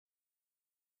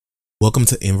Welcome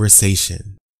to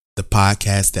Inversation, the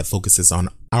podcast that focuses on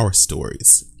our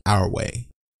stories, our way.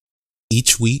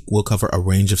 Each week, we'll cover a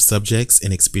range of subjects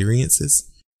and experiences,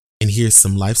 and hear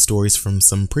some life stories from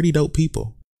some pretty dope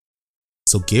people.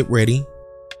 So get ready,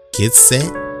 get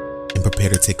set, and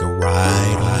prepare to take a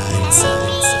ride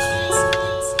inside.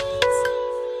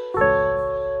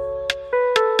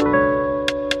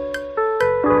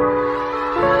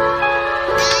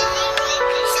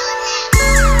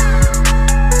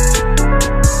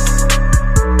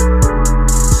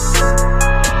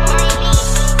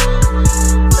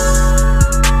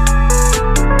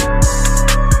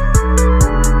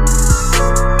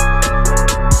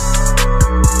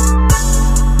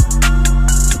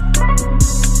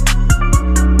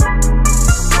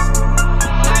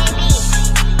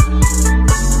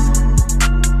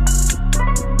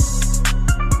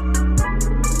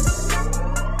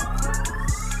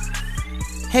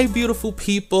 Hey beautiful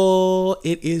people,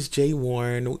 it is Jay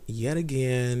Warren yet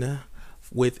again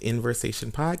with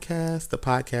Inversation Podcast, the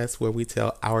podcast where we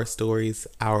tell our stories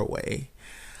our way.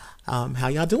 How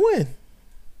y'all doing?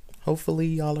 Hopefully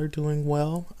y'all are doing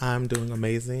well. I'm doing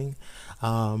amazing.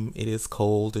 It is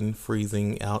cold and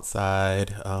freezing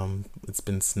outside. It's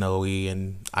been snowy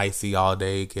and icy all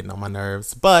day, getting on my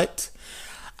nerves, but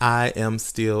I am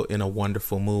still in a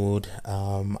wonderful mood.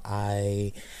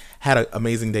 I had an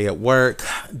amazing day at work.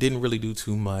 Didn't really do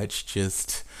too much,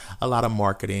 just a lot of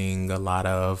marketing, a lot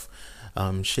of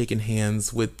shaking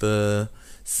hands with the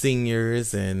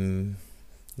seniors and,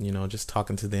 just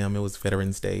talking to them. It was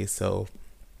Veterans Day, so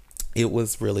it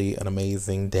was really an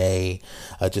amazing day,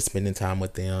 just spending time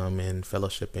with them and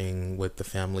fellowshipping with the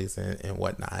families and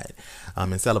whatnot,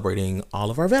 and celebrating all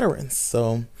of our veterans.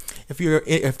 So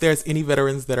if there's any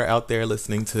veterans that are out there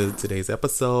listening to today's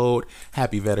episode,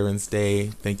 happy Veterans Day.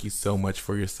 Thank you so much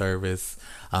for your service.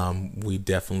 We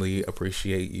definitely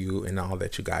appreciate you and all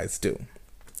that you guys do.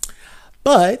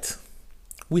 But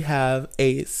we have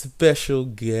a special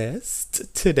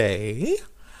guest today,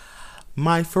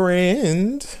 my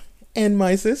friend and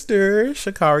my sister,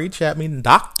 Shcarry Chatmon,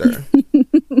 Dr.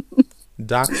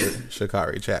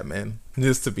 Shcarry Chatmon,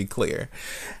 just to be clear.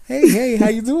 Hey, how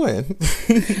you doing?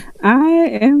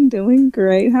 I am doing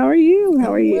great. How are you?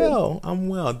 How are you? I'm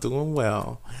well, doing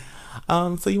well.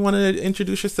 So you want to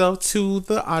introduce yourself to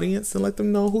the audience and let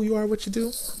them know who you are, what you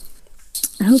do?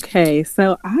 Okay,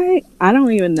 so I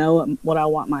don't even know what I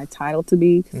want my title to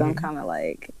be because I'm kind of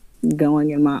like going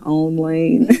in my own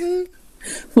lane.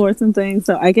 For some things.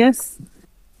 So I guess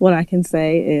what I can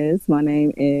say is my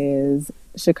name is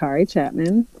Shcarry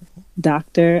Chatmon,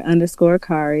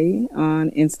 Dr._Carry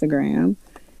on Instagram.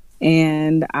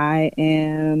 And I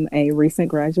am a recent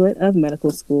graduate of medical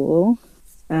school.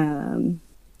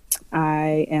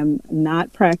 I am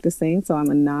not practicing, so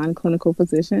I'm a non-clinical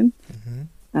physician.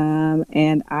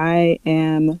 And I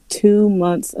am 2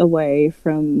 months away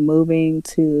from moving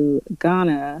to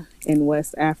Ghana in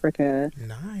West Africa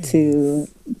to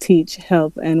teach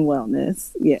health and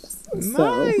wellness. Yes.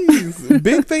 Nice. So.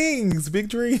 Big things, big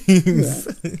dreams. Yeah.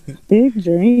 Big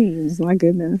dreams. My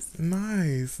goodness.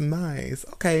 Nice.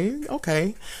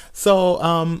 Okay. So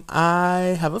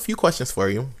I have a few questions for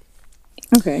you.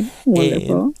 Okay.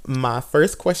 Wonderful. And my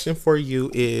first question for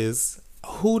you is,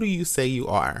 who do you say you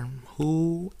are?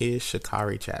 Who is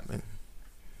Shcarry Chatmon?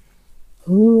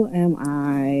 Who am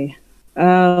I?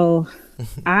 Oh,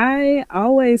 I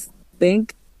always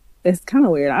think it's kind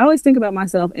of weird. I always think about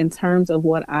myself in terms of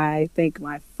what I think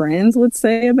my friends would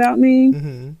say about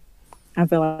me. I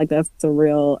feel like that's a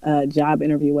real job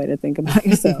interview way to think about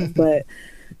yourself. But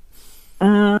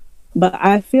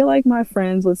I feel like my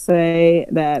friends would say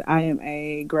that I am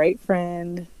a great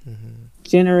friend,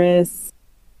 generous.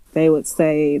 They would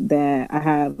say that I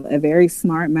have a very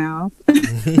smart mouth.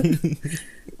 They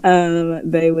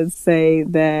would say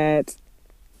that,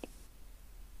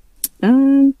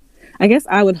 I guess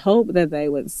I would hope that they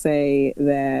would say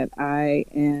that I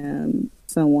am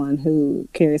someone who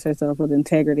carries herself with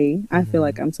integrity. I feel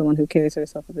like I'm someone who carries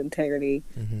herself with integrity.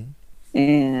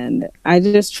 And I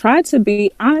just try to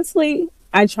be, honestly,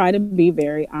 I try to be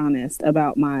very honest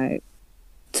about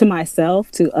to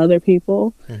myself, to other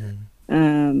people.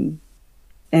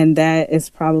 And that is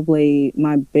probably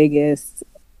my biggest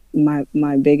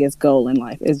goal in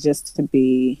life, is just to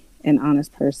be an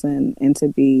honest person and to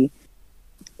be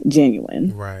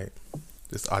genuine. Right.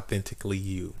 Just authentically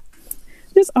you.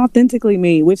 Just authentically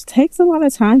me, which takes a lot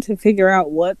of time to figure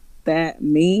out what that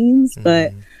means.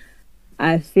 But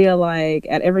I feel like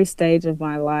at every stage of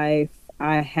my life,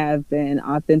 I have been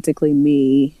authentically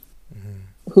me,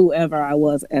 whoever I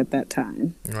was at that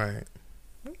time. Right.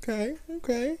 Okay.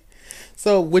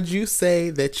 So, would you say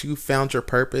that you found your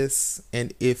purpose?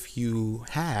 And if you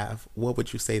have, what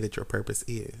would you say that your purpose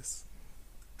is?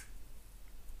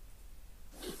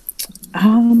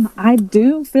 I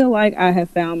do feel like I have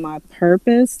found my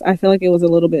purpose. I feel like it was a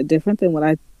little bit different than what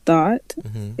I thought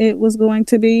Mm-hmm. it was going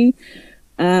to be.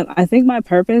 I think my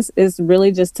purpose is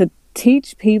really just to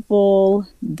teach people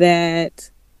that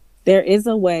there is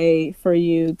a way for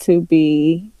you to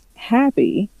be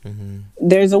happy. Mm-hmm.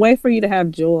 There's a way for you to have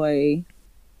joy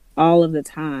all of the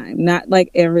time, not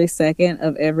like every second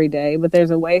of every day, but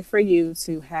there's a way for you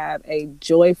to have a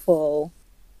joyful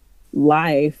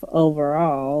life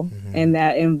overall. Mm-hmm. And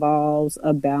that involves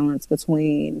a balance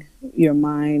between your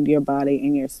mind, your body,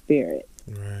 and your spirit.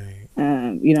 Right.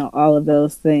 All of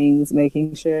those things,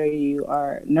 making sure you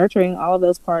are nurturing all of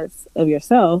those parts of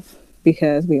yourself,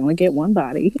 because we only get one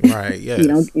body. Right. Yes.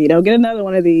 You don't get another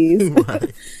one of these.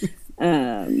 Right.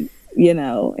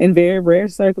 In very rare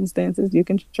circumstances, you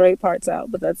can trade parts out,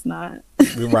 but that's not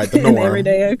Right. The an norm.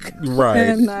 everyday. Right.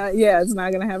 And it's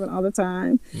not going to happen all the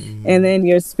time. Mm-hmm. And then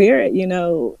your spirit,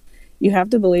 you have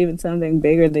to believe in something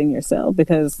bigger than yourself,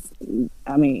 because,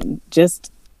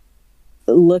 just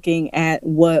looking at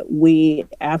what we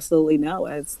absolutely know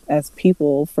as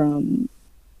people from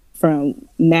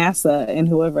NASA and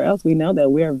whoever else, we know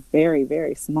that we're very,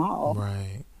 very small.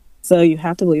 Right. So you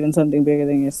have to believe in something bigger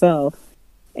than yourself.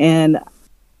 And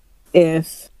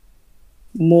if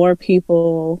more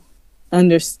people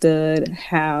understood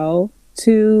how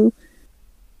to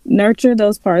nurture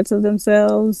those parts of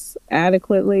themselves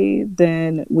adequately,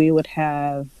 then we would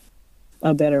have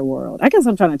a better world. I guess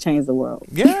I'm trying to change the world.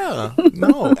 Yeah.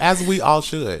 No, as we all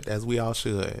should. As we all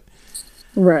should.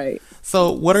 Right.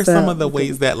 So what are some of the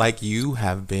ways that like you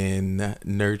have been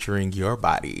nurturing your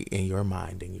body and your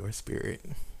mind and your spirit?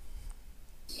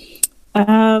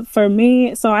 For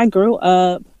me, so I grew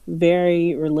up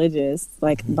very religious,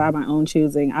 like by my own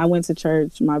choosing. I went to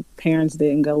church. My parents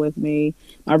didn't go with me.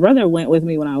 My brother went with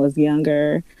me when I was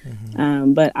younger,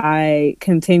 but I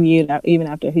continued even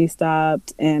after he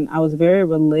stopped. And I was very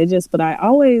religious, but I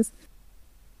always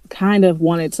kind of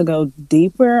wanted to go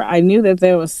deeper. I knew that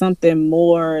there was something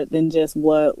more than just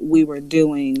what we were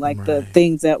doing, like the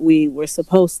things that we were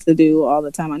supposed to do all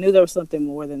the time. I knew there was something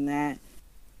more than that.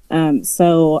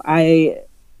 So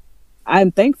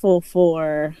I'm thankful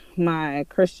for my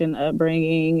Christian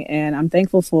upbringing, and I'm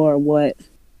thankful for what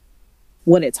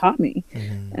it taught me.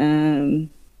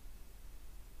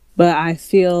 But I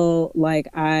feel like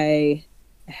I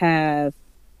don't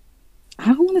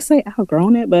want to say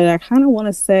outgrown it, but I kind of want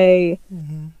to say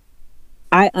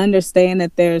I understand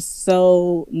that there's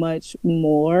so much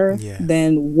more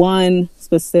than one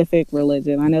specific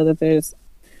religion. I know that there's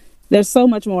so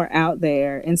much more out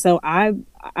there. And so I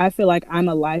feel like I'm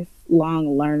a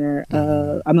lifelong learner.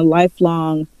 I'm a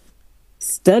lifelong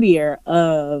studier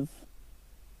of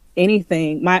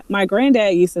anything. My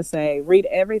granddad used to say, read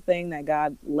everything that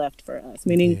God left for us,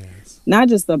 meaning not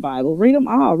just the Bible, read them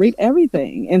all, read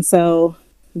everything. And so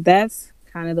that's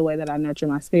kind of the way that I nurture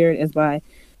my spirit, is by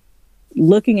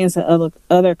looking into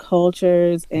other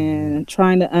cultures and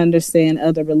trying to understand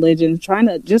other religions, trying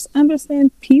to just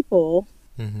understand people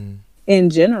in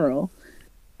general,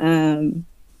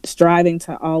 striving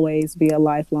to always be a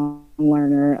lifelong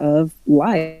learner of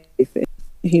life,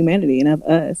 humanity, and of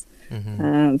us.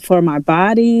 For my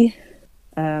body,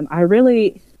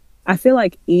 I feel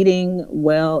like eating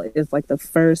well is like the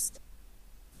first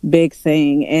big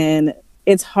thing, and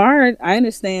it's hard. I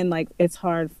understand, like, it's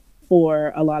hard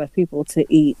for a lot of people to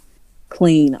eat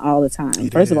clean all the time.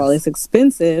 First of all, it's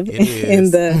expensive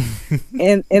in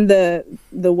the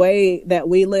way that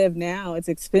we live now. It's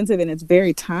expensive and it's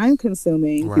very time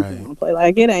consuming. People want to play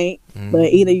like it ain't,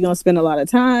 but either you're gonna spend a lot of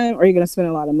time or you're gonna spend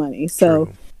a lot of money. So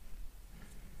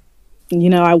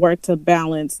I work to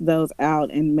balance those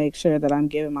out and make sure that I'm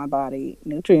giving my body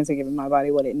nutrients and giving my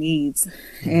body what it needs.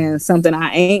 And something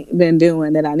I ain't been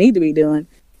doing that I need to be doing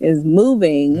is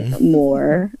moving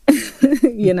more.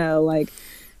 Like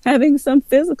having some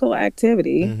physical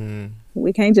activity.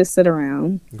 We can't just sit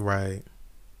around. Right.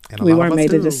 And we weren't made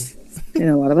to just,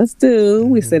 a lot of us do.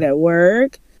 We sit at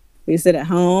work. We sit at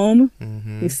home.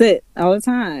 We sit all the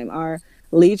time. Our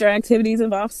leisure activities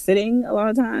involve sitting a lot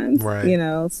of times.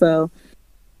 So,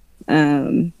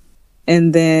 and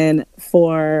then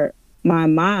for my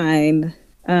mind,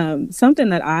 something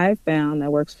that I found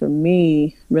that works for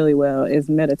me really well is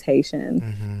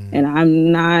meditation. And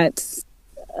I'm not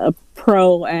a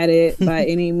pro at it by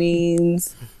any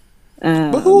means.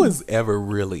 But who is ever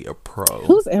really a pro?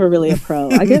 Who's ever really a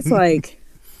pro? I guess like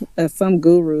some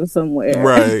guru somewhere.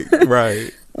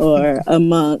 Right. or a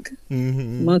monk.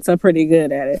 Mm-hmm. Monks are pretty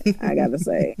good at it, I gotta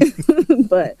say.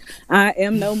 But I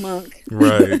am no monk.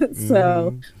 Right.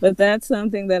 So, Mm-hmm. but that's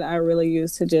something that I really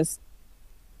use to just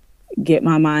get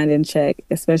my mind in check,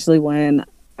 especially when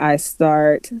I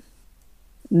start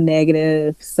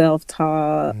negative self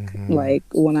talk, Mm-hmm. like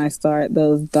when I start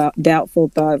those doubtful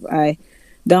thoughts. I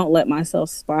don't let myself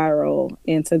spiral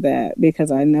into that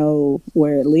because I know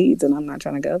where it leads and I'm not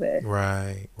trying to go there.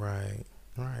 Right. Right.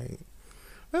 Right.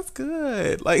 That's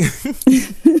good. Like,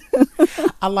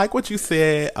 I like what you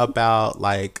said about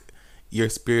like your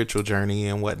spiritual journey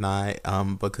and whatnot,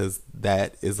 because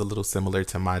that is a little similar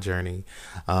to my journey.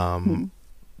 Um,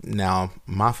 Now,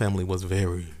 my family was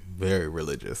very, very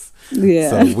religious, Yeah.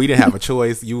 so we didn't have a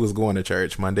choice. You was going to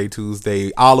church Monday,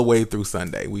 Tuesday, all the way through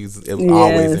Sunday. It was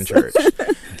always in Yes. church.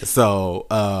 So,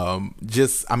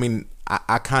 just I mean,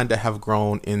 I kind of have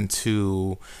grown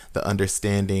into the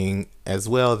understanding as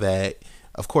well that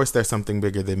of course there's something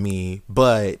bigger than me,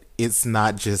 but it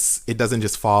doesn't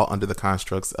just fall under the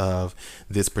constructs of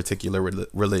this particular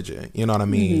religion, you know what I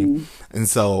mean? Hmm. And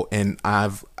so, and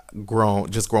I've grown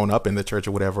up in the church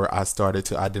or whatever, I started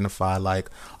to identify like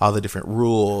all the different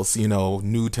rules,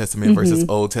 New Testament versus Hmm.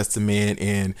 Old Testament,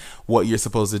 and what you're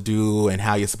supposed to do and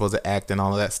how you're supposed to act and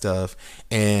all of that stuff.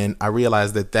 And I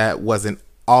realized that that wasn't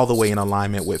all the way in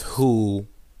alignment with who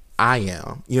I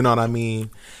am, you know what I mean?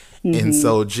 And Hmm.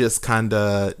 so just kind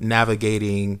of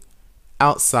navigating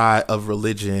outside of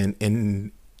religion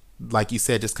and, like you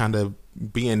said, just kind of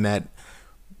being that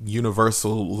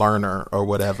universal learner or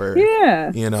whatever,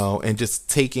 Yeah. and just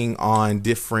taking on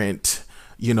different,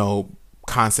 you know,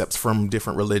 concepts from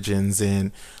different religions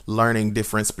and learning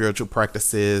different spiritual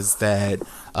practices that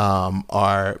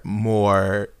are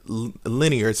more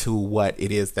linear to what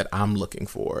it is that I'm looking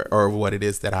for or what it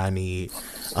is that I need.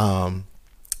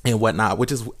 And whatnot,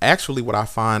 which is actually what I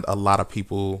find a lot of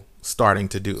people starting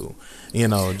to do,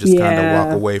 just kind of walk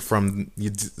Yeah. away from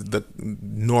the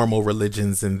normal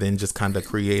religions and then just kind of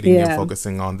creating and Yeah.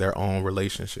 focusing on their own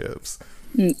relationships.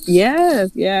 Yes.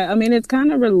 Yeah. I mean, it's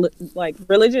kind of like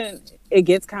religion, it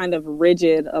gets kind of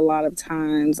rigid a lot of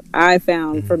times. I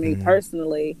found for me Hmm.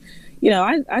 personally,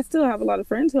 I still have a lot of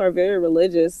friends who are very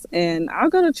religious, and I'll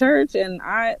go to church and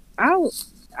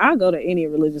I'll go to any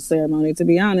religious ceremony, to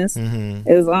be honest, Hmm.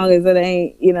 as long as it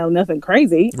ain't, nothing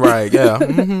crazy. Right. Yeah.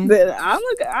 Hmm. Then I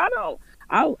don't.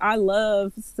 I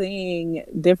love seeing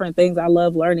different things. I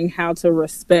love learning how to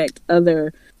respect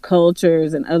other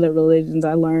cultures and other religions.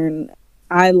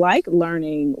 I like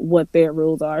learning what their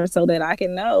rules are so that I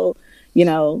can know, you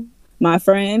know, my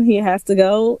friend, he has to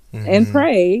go and Hmm.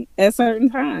 pray at certain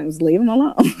times. Leave him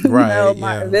alone. Right.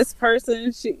 My Yeah. this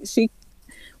person, she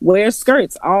wears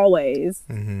skirts always.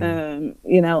 Hmm.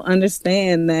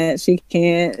 Understand that she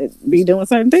can't be doing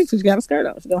certain things because she got a skirt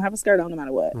on. She don't have a skirt on no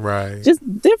matter what. Right. Just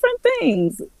different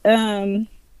things.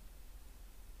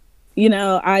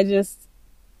 I just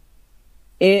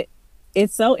it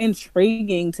it's so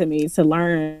intriguing to me to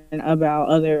learn about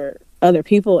other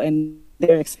people and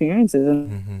their experiences,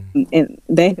 Hmm. and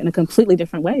they in a completely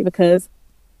different way because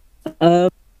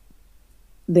of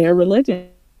their religion,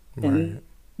 Right.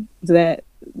 that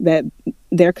that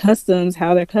their customs,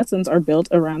 how their customs are built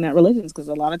around that religion, because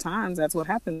a lot of times that's what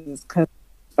happens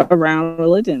around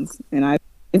religions. And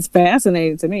it's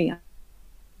fascinating to me,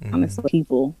 Hmm. honestly.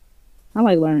 People, I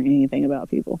like learning anything about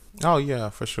people. Oh yeah,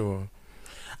 for sure.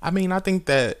 I mean, I think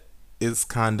that is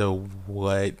kind of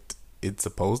what it's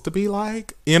supposed to be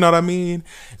like. You know what I mean?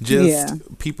 Yeah.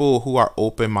 Just people who are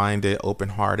open minded, open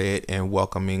hearted, and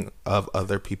welcoming of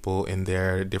other people in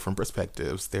their different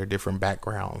perspectives, their different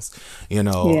backgrounds,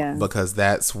 Yeah. because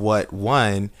that's what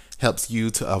one helps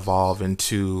you to evolve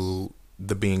into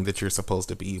the being that you're supposed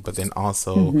to be, but then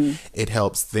also Hmm. it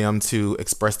helps them to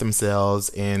express themselves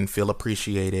and feel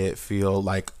appreciated, feel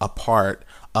like a part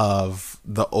of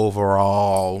the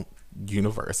overall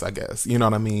universe, I guess. You know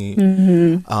what I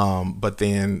mean? Hmm. But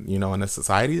then, in the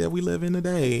society that we live in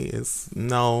today, it's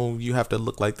no, you have to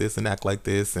look like this and act like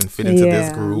this and fit into this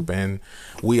Yeah. group, and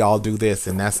we all do this,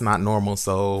 and that's not normal.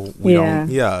 So we don't.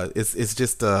 Yeah. Yeah, it's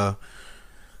just a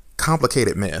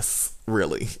complicated mess,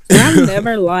 really. And I've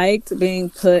never liked being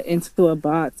put into a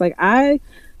box. Like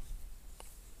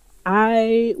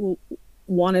I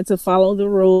wanted to follow the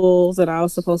rules that I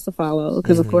was supposed to follow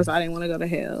because, of Hmm. course, I didn't want to go to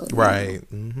hell. Right.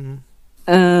 Hmm.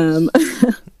 Um,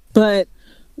 but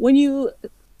when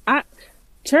I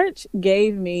church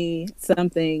gave me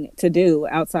something to do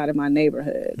outside of my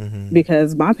neighborhood Hmm.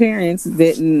 because my parents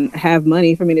didn't have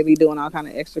money for me to be doing all kind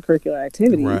of extracurricular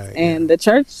activities, Right. Yeah. and the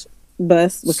church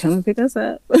bus would come and pick us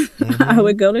up. I Mm-hmm.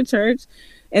 would go to church.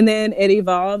 And then it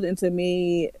evolved into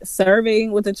me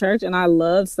serving with the church. And I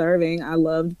loved serving. I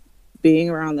loved being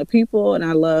around the people. And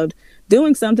I loved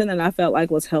doing something that I felt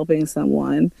like was helping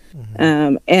someone.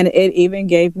 Mm-hmm. And it even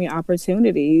gave me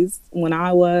opportunities when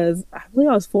I believe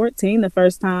I was 14 the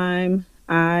first time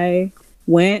I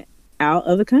went out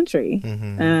of the country.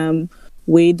 Mm-hmm.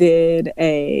 We did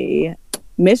a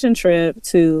mission trip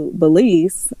to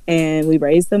Belize and we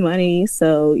raised the money.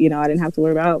 So, I didn't have to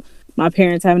worry about my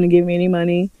parents having to give me any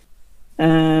money.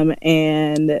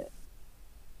 And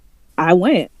I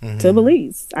went to Mm-hmm.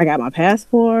 Belize. I got my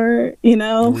passport, and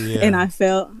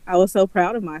Yeah. I was so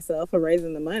proud of myself for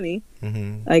raising the money.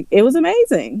 Mm-hmm. Like, it was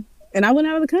amazing. And I went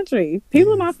out of the country.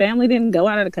 People in my Yes. family didn't go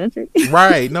out of the country.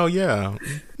 Right. No, yeah.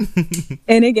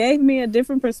 And it gave me a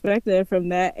different perspective from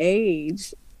that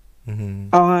age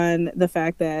Mm-hmm. on the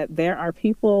fact that there are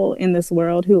people in this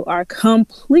world who are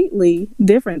completely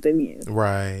different than you.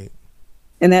 Right.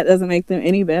 And that doesn't make them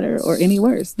any better or any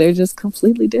worse. They're just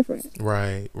completely different.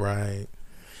 Right. Right.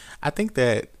 I think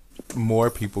that more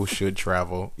people should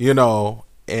travel, you know,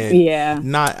 and Yeah.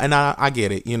 not, and I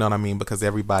get it, you know what I mean, because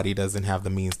everybody doesn't have the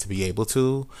means to be able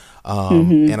to,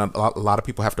 Mm-hmm. and a lot of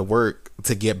people have to work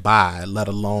to get by, let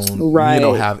alone, Right.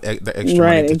 have the extra money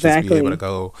Right. to just be able to Exactly.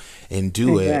 go and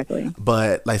do it. Exactly.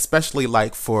 But like, especially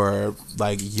like for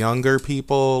like younger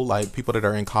people, like people that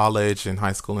are in college and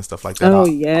high school and stuff like that, Oh, I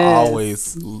yes.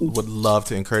 always would love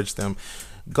to encourage them,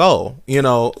 go, you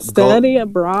know, go. Study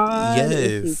abroad if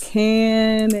you Yes.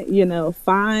 can,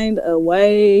 find a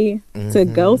way to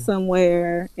go Mm-hmm.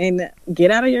 somewhere and get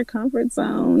out of your comfort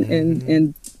zone and, Mm-hmm.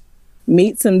 and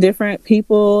meet some different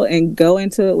people and go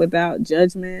into it without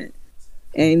judgment.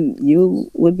 And you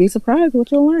would be surprised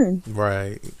what you'll learn.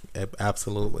 Right.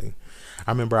 Absolutely.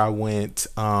 I remember I went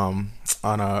on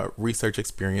a research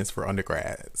experience for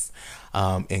undergrads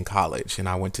in college, and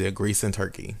I went to Greece and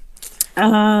Turkey.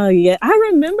 Oh yeah, I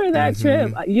remember that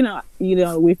trip.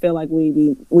 Mm-hmm. We feel like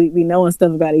we knowing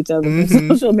stuff about each other from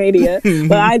Mm-hmm. social media,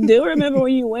 but I do remember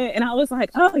when you went, and I was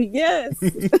like, oh yes.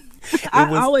 It I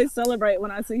was, always celebrate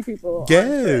when I see people on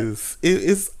trips. yes,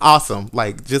 it's awesome.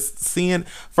 Like just seeing,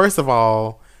 first of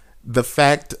all, the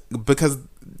fact, because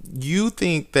you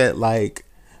think that like,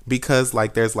 because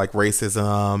like there's like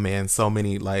racism and so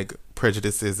many like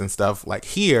prejudices and stuff like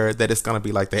here, that it's gonna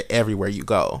be like that everywhere you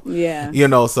go, Yeah,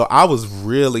 so I was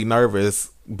really nervous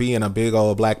being a big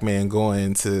old black man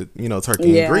going to, Turkey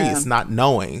and yeah, Greece, not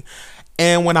knowing.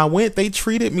 And when I went, they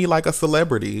treated me like a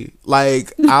celebrity.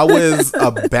 Like I was a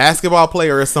basketball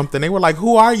player or something. They were like,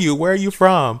 "Who are you? Where are you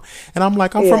from?" And I'm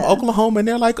like, "I'm from yeah. Oklahoma." And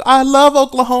they're like, "I love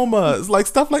Oklahoma." It's like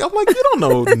stuff like, I'm like, "You don't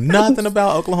know nothing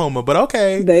about Oklahoma, but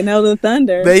okay." They know the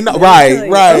Thunder. They know, They'll tell right,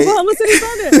 you right. Oklahoma City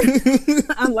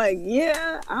Thunder. I'm like,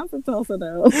 yeah, I'm from Tulsa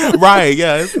though. Right,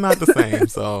 yeah, it's not the same.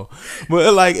 So,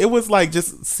 but like it was like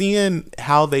just seeing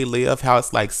how they live, how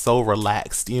it's like so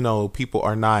relaxed. People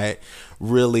are not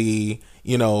really,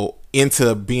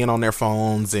 into being on their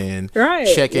phones and Right?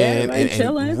 checking Yeah, like and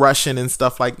chilling. rushing and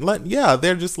stuff like yeah,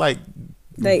 they're just like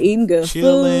They eating good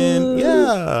chilling, food.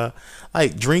 yeah,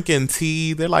 like drinking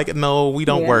tea. They're like, no, we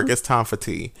don't Yeah. work, it's time for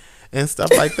tea and stuff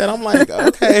like that. I'm like,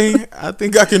 okay, I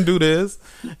think I can do this,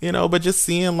 but just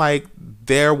seeing like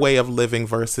their way of living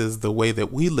versus the way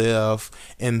that we live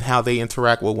and how they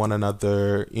interact with one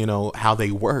another, how they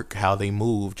work, how they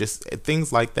move, just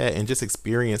things like that, and just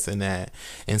experiencing that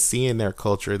and seeing their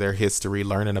culture, their history,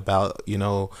 learning about,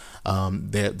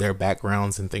 their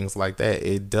backgrounds and things like that.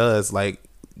 It does like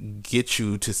get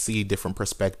you to see different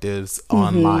perspectives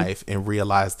on Mm-hmm. life and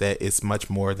realize that it's much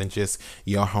more than just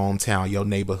your hometown, your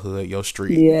neighborhood, your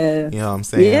street. Yes. You know what I'm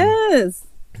saying? Yes.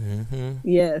 Hmm.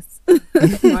 Yes.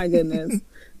 My goodness.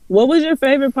 What was your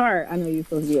favorite part? I know you're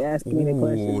supposed to be asking me the Ooh,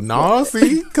 questions, no,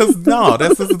 see, because no,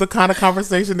 this is the kind of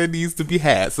conversation that needs to be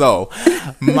had. So,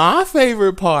 my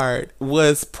favorite part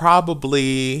was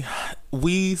probably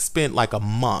we spent like a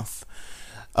month.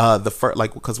 The first,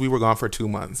 like, because we were gone for 2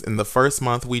 months. In the first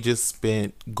month, we just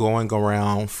spent going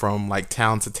around from like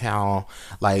town to town,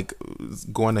 like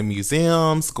going to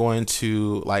museums, going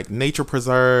to like nature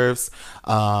preserves,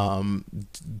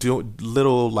 do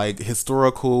little like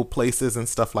historical places and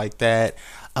stuff like that.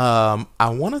 I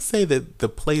want to say that the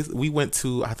place we went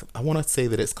to, I want to say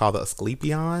that it's called the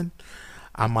Asclepion.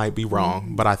 I might be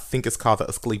wrong, but I think it's called the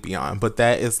Asclepion. But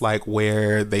that is like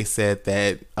where they said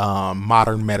that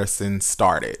modern medicine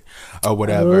started or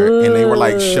whatever. And they were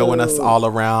like showing us Oh, all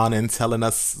around and telling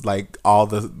us like all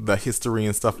the history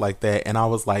and stuff like that. And I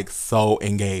was like so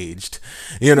engaged,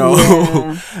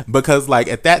 yeah. because like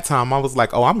at that time I was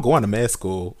like, oh, I'm going to med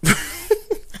school.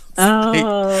 Like, I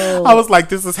Oh, was like,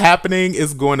 this is happening.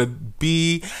 It's going to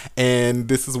be, and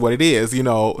this is what it is, you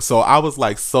know. So I was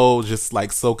like so just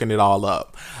like soaking it all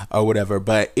up or whatever.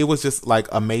 But it was just like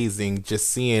amazing just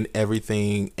seeing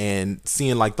everything and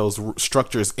seeing like those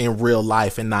structures in real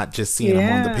life and not just seeing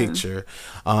them on the picture,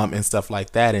 and stuff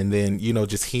like that. And then, you know,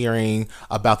 just hearing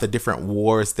about the different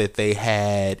wars that they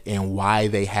had and why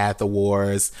they had the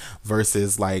wars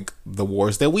versus like the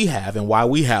wars that we have and why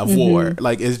we have war.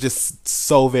 Like, it's just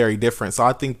so very different. So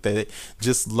I think that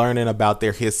just learning about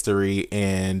their history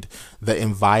and the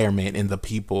environment and the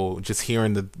people, just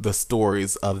hearing the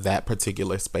stories of that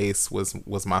particular space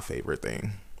was my favorite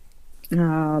thing.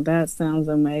 Oh, that sounds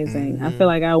amazing. I feel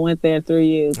like I went there through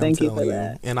you. Thank you for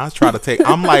that. And I try to take,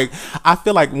 I'm like, I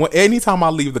feel like anytime I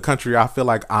leave the country, I feel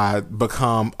like I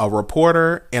become a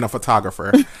reporter and a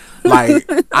photographer. Like,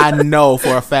 I know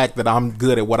for a fact that I'm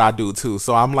good at what I do too.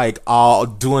 So I'm like all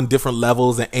doing different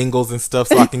levels and angles and stuff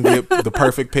so I can get the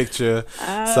perfect picture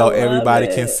so everybody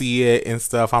can see it and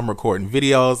stuff. I'm recording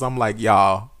videos. I'm like,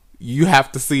 y'all, you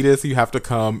have to see this. You have to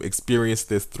come experience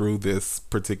this through this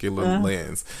particular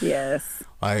lens. Yes.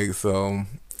 Like, so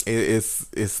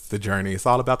it's the journey. It's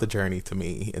all about the journey to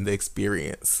me and the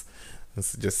experience.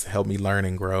 It's just helped me learn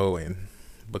and grow and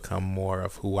become more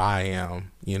of who I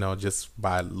am, you know, just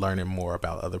by learning more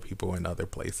about other people in other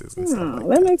places and stuff like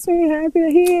that. Makes me happy to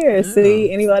hear. Yeah.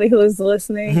 See, anybody who is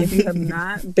listening, if you have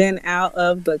not been out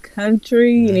of the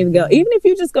country, you need to go. Even if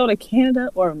you just go to Canada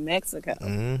or Mexico,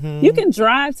 you can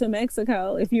drive to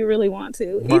Mexico if you really want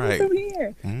to, even from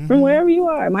here, from wherever you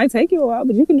are. It might take you a while,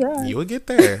 but you can drive. You will get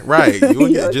there, right? You will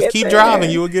get, just keep driving,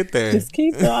 you will get there. Just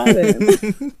keep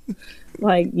driving.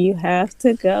 Like, you have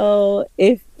to go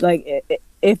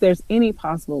if there's any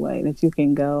possible way that you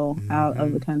can go out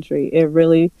of the country. It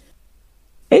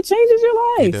changes your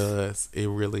life. It does. It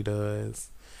really does.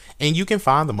 And you can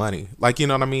find the money. Like, you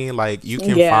know what I mean? Like, you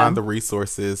can find the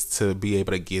resources to be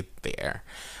able to get there.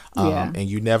 And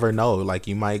you never know. Like,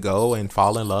 you might go and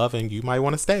fall in love and you might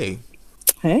want to stay.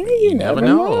 Hey, you never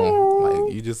know.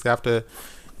 Like, you just have to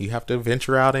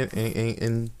venture out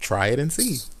and try it and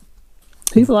see.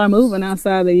 People are moving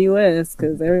outside the U.S.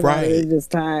 because everybody is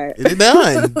just tired.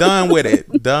 Done with it.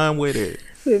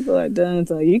 People are done.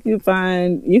 So you can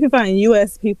find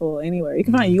U.S. people anywhere. You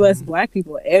can find U.S. Black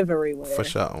people everywhere. For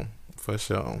sure.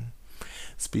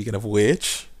 Speaking of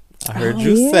which, I heard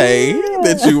you say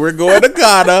that you were going to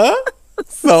Ghana.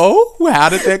 So how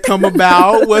did that come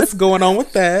about? What's going on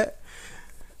with that?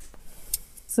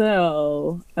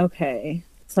 So, okay.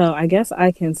 So I guess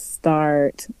I can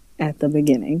start at the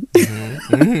beginning.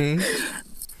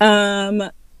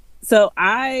 So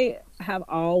I have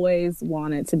always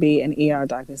wanted to be an ER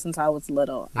doctor since I was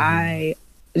little. I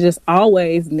just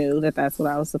always knew that that's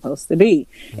what I was supposed to be.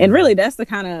 And really, that's the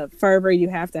kind of fervor you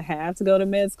have to go to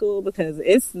med school, because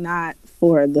it's not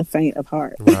for the faint of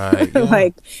heart. Right. Yeah.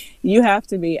 Like, you have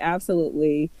to be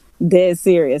absolutely dead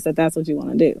serious that that's what you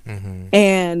want to do.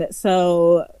 And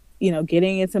so, you know,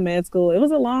 getting into med school, it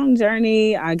was a long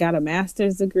journey. I got a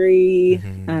master's degree.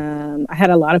 I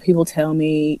had a lot of people tell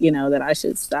me, you know, that I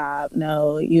should stop.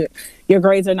 No, your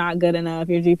grades are not good enough.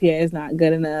 Your GPA is not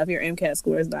good enough. Your MCAT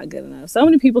score is not good enough. So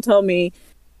many people told me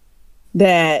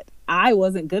that I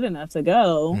wasn't good enough to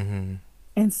go.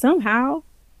 And somehow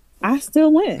I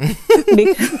still went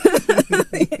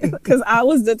because I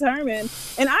was determined.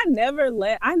 And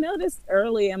I noticed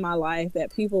early in my life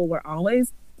that people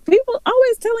always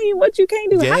telling you what you can't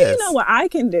do. Yes. How do you know what I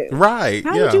can do? Right.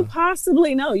 How would you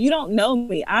possibly know? You don't know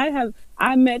me.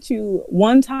 I met you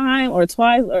one time or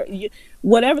twice, or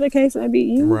whatever the case may be.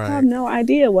 You have no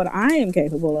idea what I am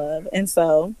capable of. And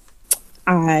so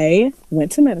I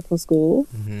went to medical school,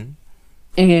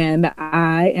 and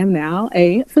I am now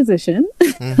a physician.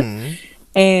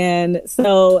 And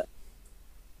so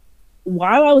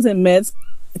while I was in med school,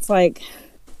 it's like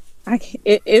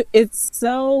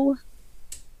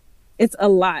it's a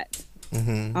lot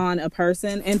on a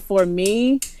person. And for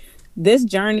me, this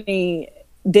journey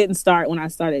didn't start when I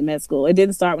started med school. It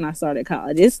didn't start when I started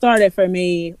college. It started for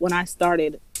me when I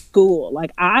started school.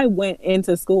 Like, I went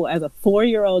into school as a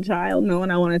 4-year-old child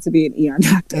knowing I wanted to be an ER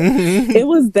doctor. It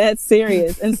was that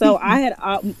serious. And so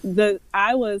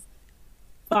I was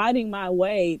fighting my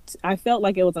way. I felt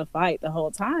like it was a fight the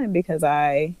whole time because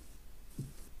there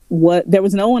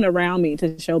was no one around me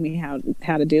to show me how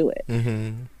to do it.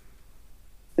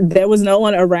 There was no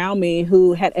one around me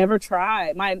who had ever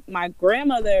tried. My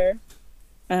grandmother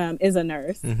is a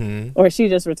nurse, or she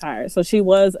just retired. So she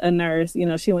was a nurse. You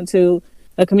know, she went to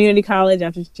a community college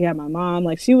after she had my mom.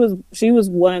 Like, she was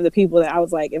one of the people that I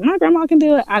was like, if my grandma can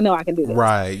do it, I know I can do this.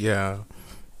 Right, yeah.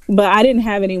 But I didn't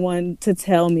have anyone to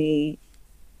tell me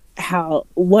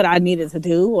what I needed to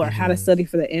do or how to Mm-hmm. study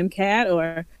for the MCAT,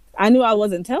 or I knew I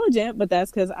was intelligent, but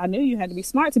that's because I knew you had to be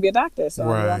smart to be a doctor. So I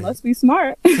knew I Right. must be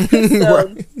smart. So,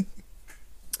 Right.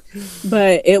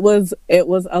 but it was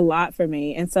a lot for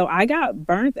me. And so I got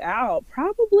burnt out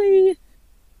probably.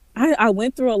 I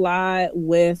went through a lot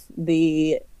with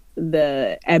the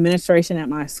administration at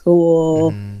my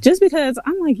school Mm-hmm. just because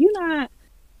I'm like, you're not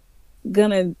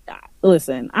gonna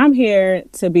listen. I'm here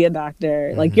to be a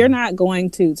doctor. Like, you're Mm-hmm. not going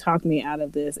to talk me out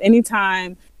of this.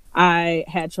 Anytime I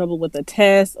had trouble with a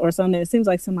test or something, it seems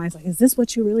like somebody's like, is this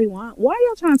what you really want? Why are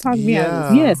y'all trying to talk me out of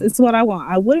this? Yeah. Yes, it's what I want.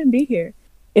 I wouldn't be here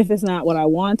if it's not what I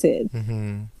wanted.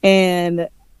 Mm-hmm. And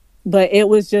but it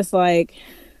was just like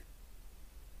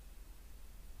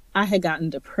I had gotten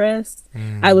depressed.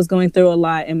 I was going through a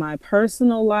lot in my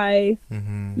personal life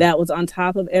Mm-hmm. that was on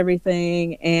top of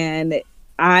everything. And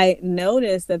I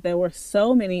noticed that there were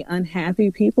so many unhappy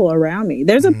people around me.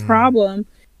 There's a problem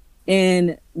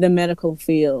in the medical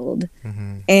field.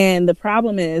 Mm-hmm. And the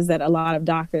problem is that a lot of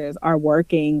doctors are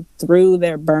working through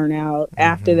their burnout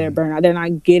after their burnout. They're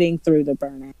not getting through the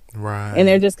burnout. And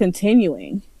they're Right. just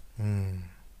continuing. Mm.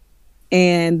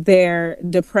 And they're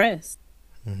depressed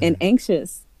and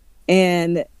anxious.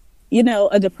 And,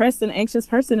 a depressed and anxious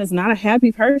person is not a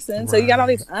happy person. So you got all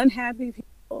Right. these unhappy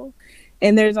people.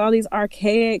 And there's all these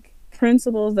archaic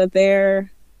principles that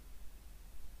they're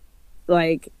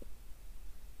like,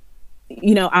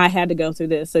 I had to go through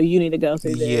this, so you need to go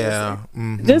through this. Yeah.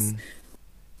 Mm-hmm. Just,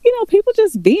 people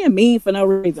just being mean for no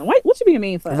reason. What you being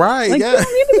mean for? Right. Like, Yeah. you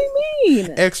don't need to be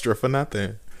mean. Extra for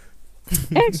nothing.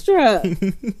 Extra.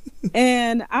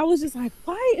 And I was just like,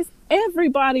 why is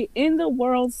everybody in the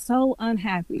world so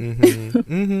unhappy? Mm-hmm.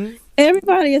 Mm-hmm.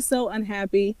 Everybody is so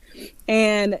unhappy.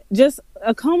 And just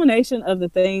a culmination of the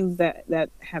things that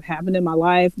have happened in my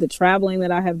life, the traveling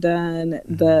that I have done,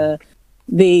 the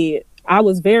I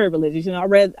was very religious. I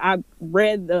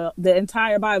read the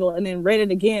entire Bible and then read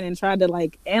it again and tried to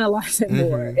like analyze it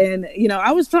more. And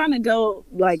I was trying to go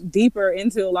like deeper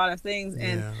into a lot of things.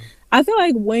 And Yeah. I feel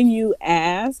like when you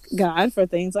ask God for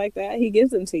things like that, He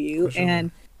gives them to you. For sure.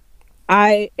 And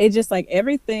it just like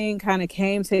everything kind of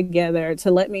came together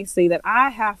to let me see that I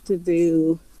have to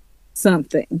do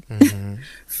something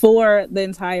for the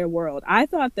entire world. I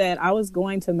thought that I was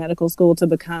going to medical school to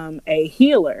become a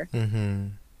healer.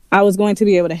 I was going to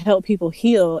be able to help people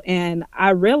heal. And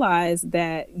I realized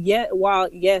that while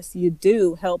yes, you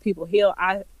do help people heal,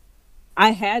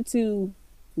 I had to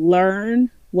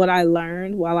learn what I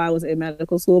learned while I was in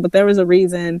medical school. But there was a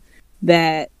reason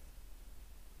that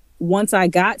once I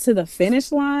got to the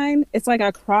finish line, it's like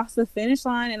I crossed the finish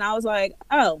line and I was like,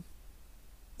 oh,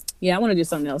 yeah, I want to do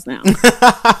something else now.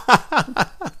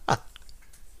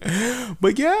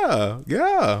 But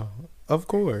yeah, of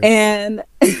course. And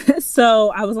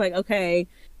so I was like, okay,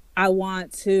 I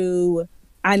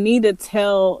need to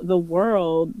tell the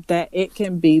world that it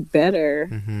can be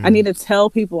better. I need to tell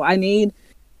people, I need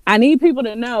people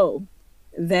to know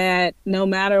that no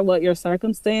matter what your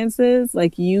circumstances,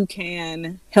 like you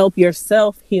can help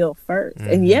yourself heal first.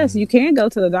 And yes, you can go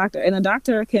to the doctor and a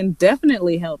doctor can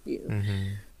definitely help you.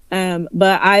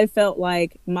 But I felt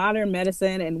like modern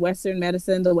medicine and Western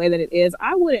medicine, the way that it is,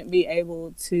 I wouldn't be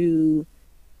able to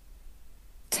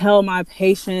tell my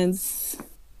patients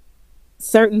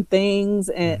certain things.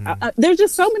 And there's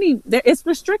just so many, it's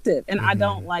restricted. And I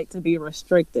don't like to be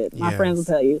restricted. My friends will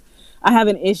tell you. I have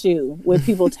an issue with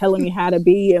people telling me how to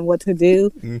be and what to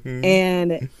do.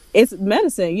 And it's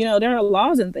medicine. There are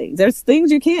laws and things. There's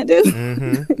things you can't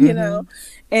do,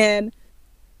 and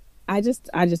I just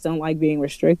don't like being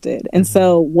restricted. And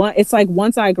so it's like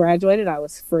once I graduated, I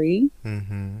was free.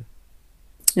 And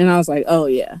I was like, oh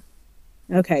yeah,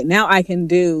 okay, now I can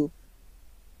do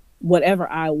whatever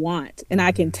I want. And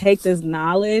I can take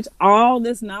all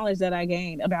this knowledge that I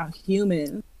gained about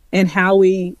humans and how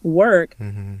we work,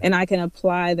 and I can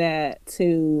apply that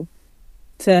to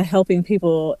helping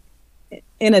people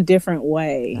in a different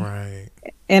way. Right.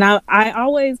 And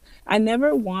I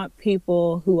never want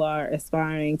people who are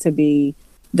aspiring to be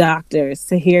doctors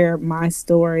to hear my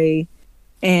story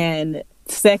and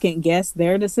second guess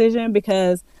their decision,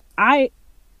 because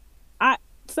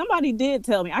somebody did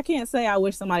tell me. I can't say I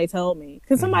wish somebody told me,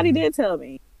 because somebody did tell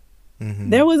me.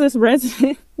 There was this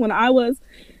resident when I was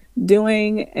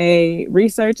doing a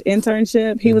research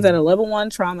internship. He was at a level 1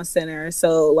 trauma center.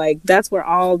 So like that's where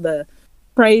all the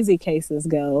crazy cases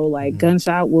go, like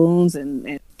gunshot wounds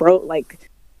and broke, like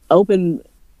open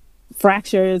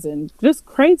fractures and just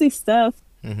crazy stuff.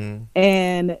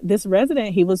 And this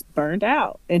resident, he was burned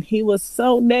out and he was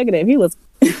so negative. He was,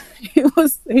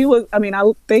 I mean,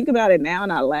 I think about it now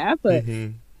and I laugh, but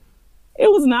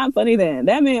It was not funny then.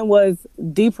 That man was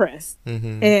depressed.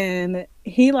 Mm-hmm. And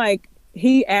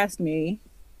he asked me,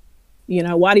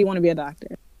 why do you want to be a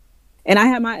doctor? And I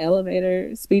had my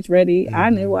elevator speech ready. Mm-hmm. I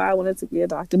knew why I wanted to be a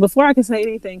doctor. Before I could say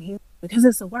anything, because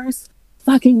it's the worst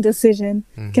fucking decision.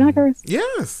 Mm-hmm. Can I curse?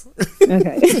 Yes.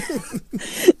 Okay.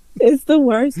 It's the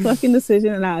worst fucking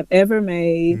decision that I've ever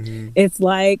made. Mm-hmm. It's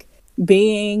like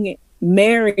being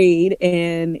married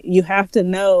and you have to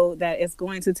know that it's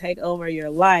going to take over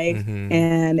your life. Mm-hmm.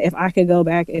 And if I could go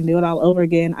back and do it all over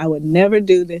again, I would never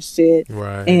do this shit.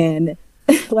 Right. And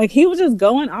like he was just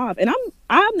going off. And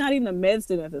I'm not even a med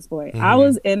student at this point. Mm-hmm.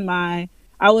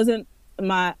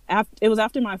 It was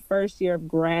after my first year of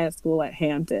grad school at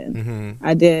Hampton. Mm-hmm.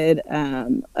 I did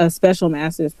a special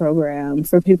master's program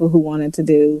for people who wanted to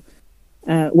do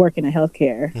work in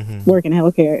healthcare.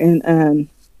 And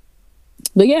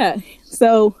but yeah,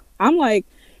 so I'm like,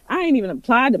 I ain't even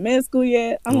applied to med school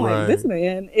yet. I'm like, this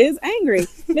man is angry.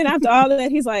 Then after all of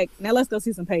that, he's like, now let's go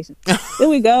see some patients. Then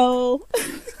we go.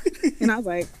 And I was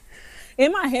like,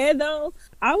 in my head though,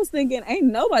 I was thinking, ain't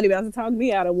nobody about to talk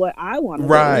me out of what I want to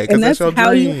do. Right, because that's your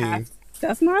dream.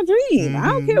 That's my dream. Mm-hmm. I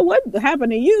don't care what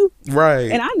happened to you.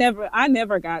 Right. And I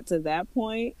never got to that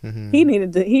point.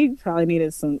 Mm-hmm. He probably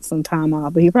needed some time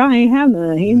off, but he probably ain't have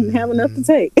none. He didn't have enough to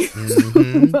take.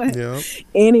 Mm-hmm. But yep.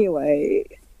 anyway,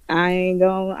 I ain't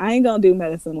gonna do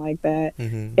medicine like that.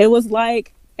 Mm-hmm. It was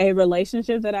like a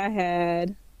relationship that I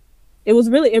had. It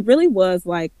really was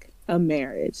like a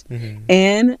marriage. Mm-hmm.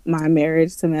 And my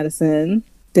marriage to medicine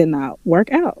did not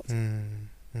work out.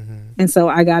 Mm-hmm. And so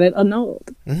I got it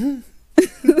annulled. Mm-hmm.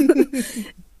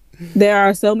 There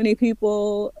are so many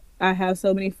people, I have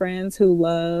so many friends who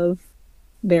love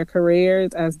their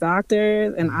careers as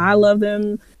doctors, and I love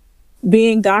them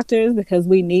being doctors because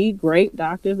we need great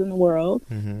doctors in the world.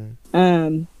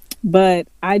 Mm-hmm. But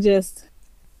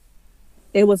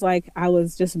it was like I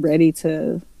was just ready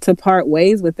to part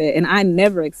ways with it, and I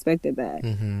never expected that.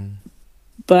 Mm-hmm.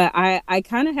 But I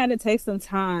kind of had to take some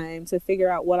time to figure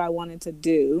out what I wanted to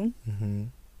do. Mm-hmm.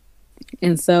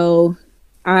 And so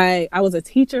I was a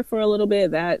teacher for a little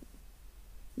bit. That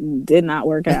did not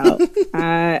work out.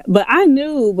 But I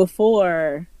knew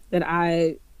before that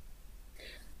I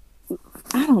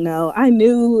don't know. I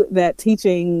knew that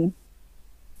teaching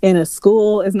in a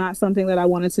school is not something that I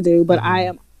wanted to do, but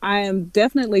mm-hmm. I am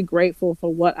definitely grateful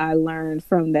for what I learned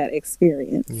from that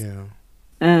experience. Yeah.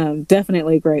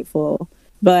 Definitely grateful.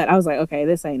 But I was like, okay,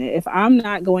 this ain't it. If I'm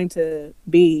not going to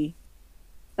be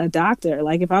a doctor,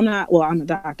 like if I'm not, well, I'm a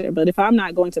doctor, but if I'm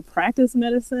not going to practice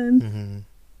medicine, mm-hmm.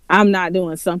 I'm not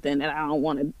doing something that I don't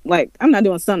want to, like, I'm not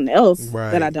doing something else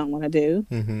that I don't want to do.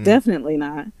 Mm-hmm. Definitely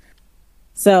not.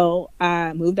 So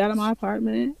I moved out of my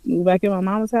apartment, moved back in my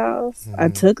mama's house. Mm-hmm. I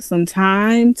took some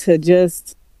time to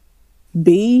just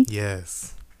be.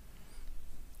 Yes.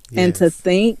 And to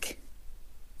think.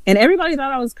 And everybody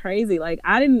thought I was crazy. Like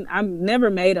I never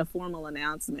made a formal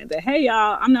announcement that, hey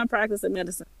y'all, I'm not practicing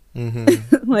medicine.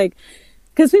 Mm-hmm. Like,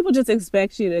 because people just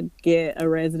expect you to get a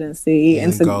residency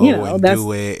and so, go and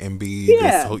do it and be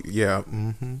this whole,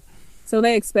 Mm-hmm. So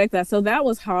they expect that. So that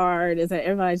was hard, is that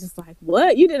everybody's just like,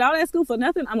 what? You did all that school for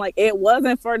nothing? I'm like, it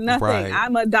wasn't for nothing. Right.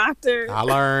 I'm a doctor. I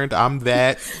learned. I'm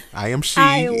that. I am she.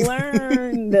 I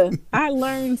learned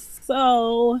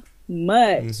so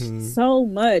much. Mm-hmm. So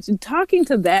much. And talking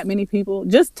to that many people,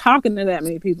 just talking to that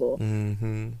many people,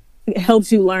 mm-hmm. it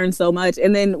helps you learn so much.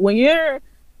 And then when you're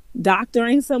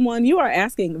doctoring someone, you are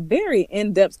asking very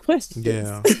in-depth questions.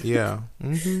 Yeah.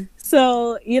 Mm-hmm.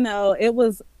 So,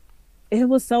 it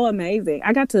was so amazing.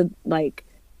 I got to like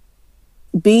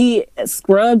be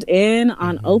scrubbed in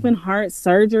on mm-hmm. open heart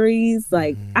surgeries.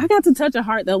 Like mm-hmm. I got to touch a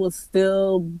heart that was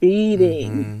still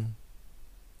beating.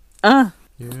 Yeah.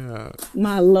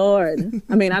 My Lord.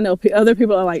 I mean, I know other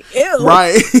people are like, ew.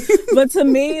 Right. But to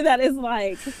me, that is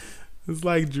like, it's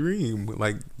like dream.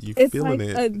 Like you feeling like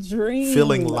it. A dream.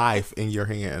 Feeling life in your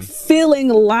hands. Feeling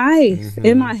life mm-hmm.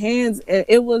 in my hands.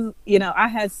 It was, I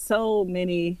had so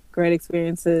many great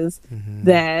experiences mm-hmm.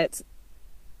 that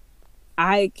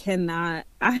I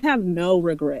have no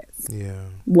regrets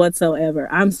whatsoever.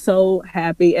 I'm so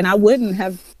happy. And I wouldn't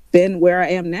have been where I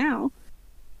am now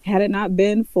had it not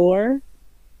been for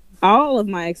all of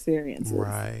my experiences.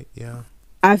 Right. Yeah.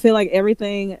 I feel like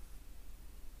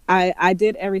I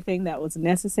did everything that was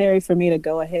necessary for me to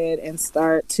go ahead and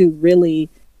start to really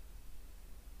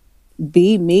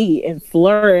be me and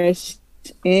flourish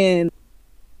in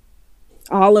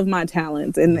all of my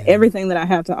talents and everything that I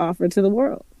have to offer to the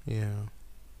world. Yeah.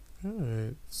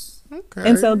 Good. Okay.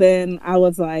 And so then I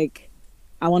was like,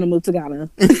 I want to move to Ghana.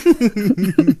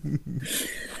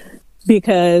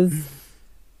 Because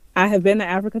I have been to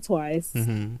Africa twice.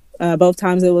 Mm-hmm. Both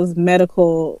times it was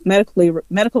medical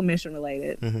mission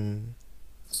related.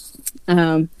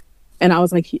 Um, and I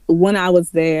was like, when I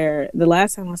was there, the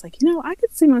last time I was like, I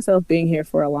could see myself being here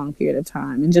for a long period of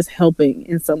time and just helping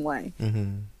in some way.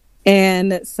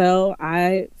 And so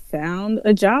I found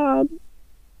a job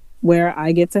where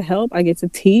I get to help. I get to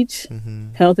teach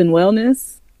health and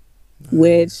wellness,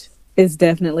 which is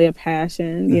definitely a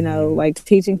passion, like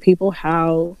teaching people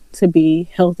how to be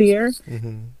healthier.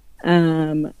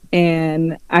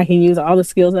 And I can use all the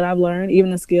skills that I've learned,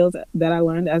 even the skills that I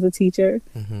learned as a teacher.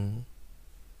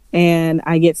 And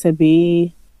I get to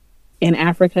be in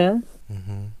Africa.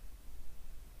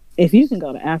 If you can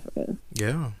go to Africa.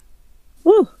 Yeah.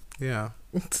 Woo. Yeah.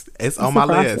 It's on my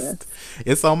list.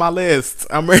 It's on my list.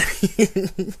 I'm ready.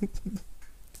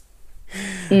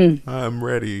 I'm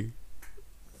ready.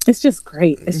 It's just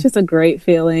great. It's just a great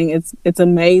feeling. It's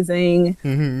amazing.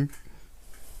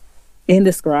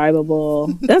 Indescribable.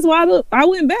 That's why I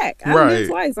went back. I've been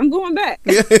twice. I'm going back.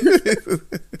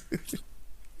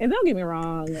 And don't get me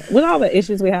wrong, with all the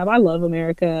issues we have, I love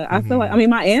America. I feel like,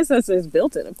 my ancestors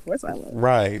built it. Of course I love it.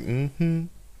 Right.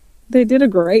 They did a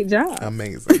great job.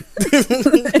 Amazing.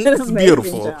 It's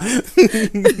beautiful.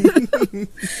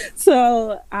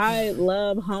 So I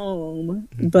love home,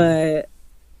 but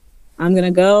I'm going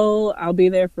to go. I'll be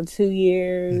there for 2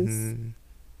 years.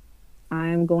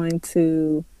 I'm going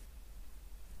to,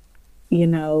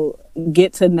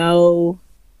 get to know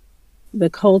the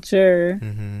culture,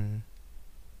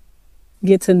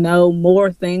 get to know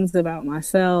more things about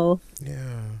myself.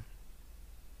 Yeah.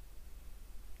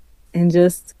 And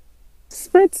just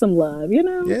spread some love,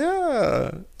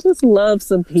 Yeah. Just love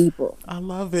some people. I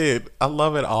love it. I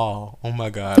love it all. Oh my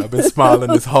God. I've been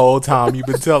smiling this whole time. You've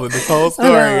been telling this whole story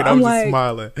and I'm just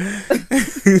smiling.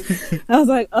 I was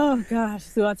like, oh gosh,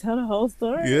 do I tell the whole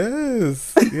story?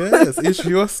 Yes. It's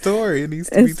your story. It needs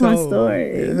to be told. It's my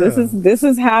story. Yeah. This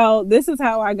is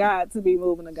how I got to be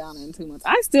moving to Ghana in 2 months.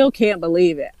 I still can't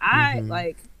believe it.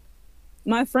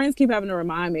 My friends keep having to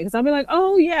remind me because I'll be like,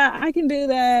 oh yeah, I can do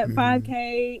that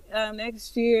 5K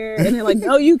next year. And they're like,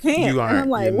 no, you can't. And I'm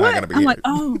like, what? I'm like,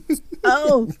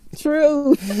 oh,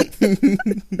 true.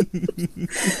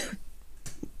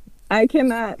 I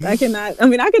cannot. I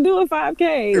mean, I could do a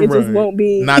 5K. It just won't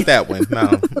be. Not that one.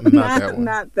 No,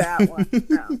 not that one.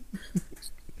 No.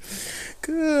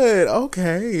 Good.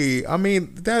 Okay. I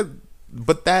mean,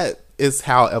 that is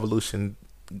how evolution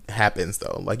happens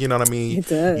though. Like, you know what I mean? It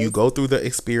does. You go through the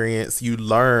experience, you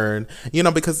learn,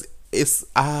 because it's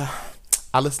I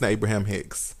listen to Abraham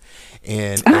Hicks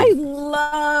and I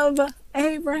love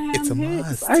Abraham Hicks.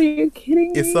 Must. Are you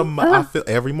kidding me? It's a must. I feel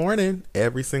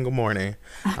every single morning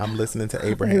I'm listening to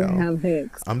Abraham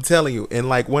Hicks. I'm telling you. And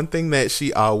like one thing that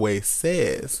she always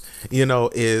says,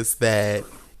 is that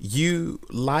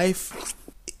life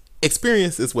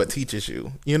experience is what teaches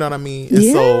you. You know what I mean? And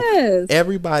so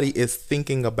everybody is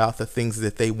thinking about the things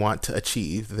that they want to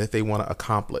achieve, that they want to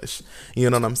accomplish. You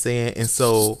know what I'm saying? And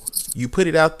so you put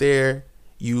it out there,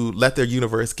 you let their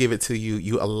universe give it to you,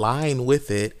 you align with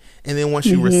it, and then once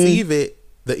you receive it,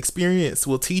 the experience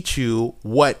will teach you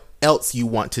what else you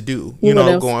want to do,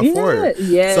 going forward.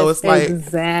 Yes, so it's like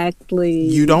exactly.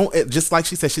 You don't, just like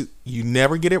she said, you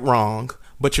never get it wrong,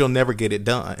 but you'll never get it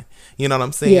done. You know what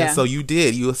I'm saying? Yeah. So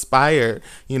you aspired,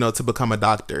 to become a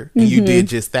doctor, and you did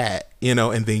just that, and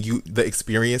then the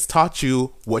experience taught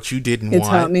you what you didn't want. It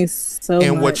taught me so much.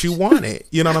 And what you wanted.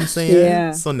 You know what I'm saying?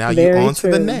 Yeah. So now you're on to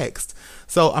the next.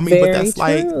 So, I mean, Very but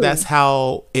true. that's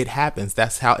how it happens.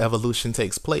 That's how evolution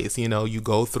takes place. You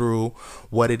go through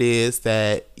what it is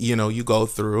that, you go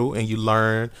through and you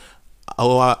learn.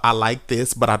 Oh, I like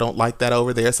this, but I don't like that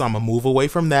over there. So I'm going to move away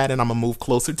from that and I'm going to move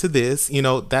closer to this.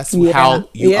 That's how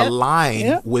you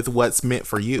align with what's meant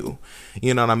for you.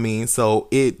 You know what I mean? So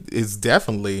it is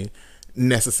definitely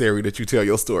necessary that you tell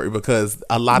your story because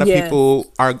a lot of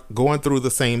people are going through the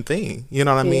same thing. You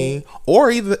know what I mean? Or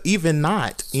even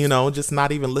not, just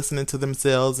not even listening to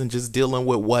themselves and just dealing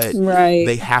with what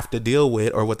they have to deal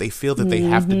with or what they feel that they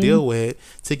have to deal with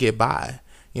to get by.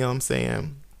 You know what I'm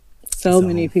saying? So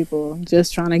many people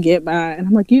just trying to get by. And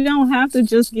I'm like, you don't have to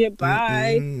just get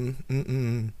by.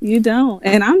 You don't.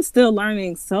 And I'm still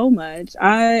learning so much.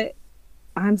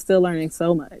 I'm still learning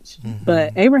so much.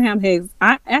 But Abraham Hicks,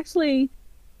 I told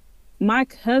my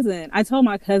cousin,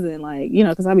 like,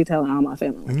 because I be telling all my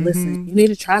family, like, listen, you need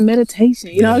to try meditation.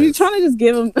 You're trying to just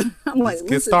give them, I'm like,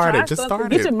 get started. Just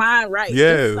start. Get your mind right.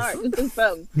 Yes. Just do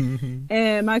something.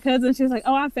 And my cousin, she was like,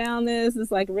 oh, I found this.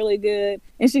 It's like really good.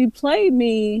 And she played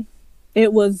me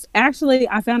It was actually,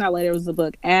 I found out later it was the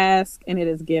book Ask and It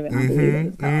Is Given, I believe that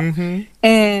it's called.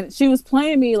 And she was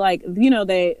playing me like,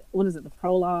 what is it, the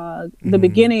prologue, the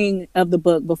beginning of the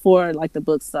book before like the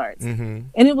book starts. And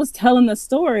it was telling the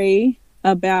story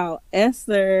about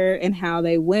Esther and how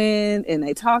they went and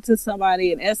they talked to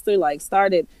somebody and Esther like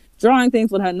started drawing things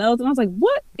with her nose. And I was like,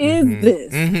 what is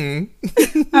this?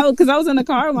 Because I was in the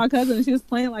car with my cousin and she was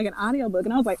playing like an audiobook.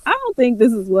 And I was like, I don't think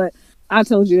this is what I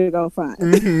told you to go find.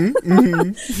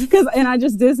 And I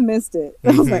just dismissed it.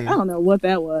 I was like, I don't know what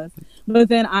that was. But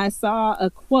then I saw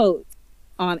a quote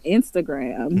on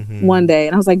Instagram one day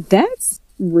and I was like, that's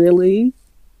really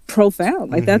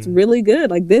profound. Like, that's really good.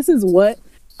 Like, this is what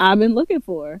I've been looking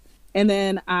for. And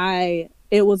then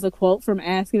it was a quote from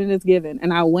Ask and It Is Given.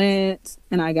 And I went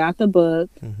and I got the book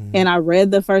and I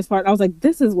read the first part. I was like,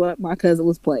 this is what my cousin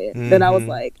was playing. Then I was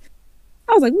like,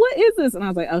 what is this? And I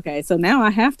was like, okay, so now I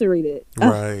have to read it.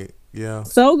 Right. Yeah.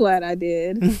 So glad I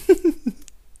did.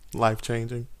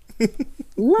 Life-changing.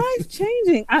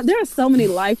 Life-changing. There are so many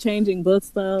life-changing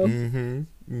books, though.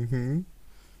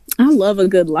 I love a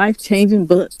good life-changing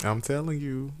book. I'm telling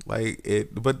you,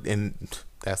 and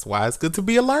that's why it's good to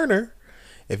be a learner.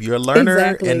 If you're a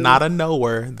learner and not a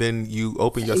knower, then you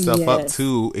open yourself up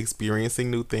to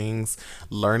experiencing new things,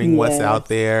 learning what's out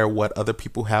there, what other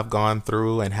people have gone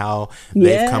through, and how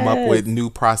they've come up with new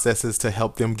processes to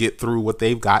help them get through what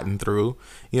they've gotten through.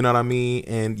 You know what I mean?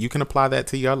 And you can apply that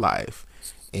to your life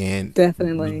and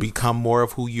definitely become more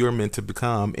of who you're meant to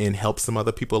become and help some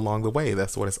other people along the way.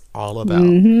 That's what it's all about.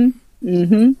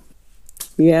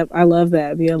 Yep, I love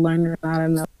that. Be a learner, not a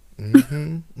knower.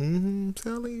 Telling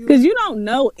you, because you don't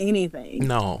know anything.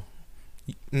 No,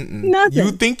 nothing.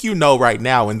 You think you know right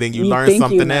now, and then you learn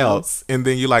something else, and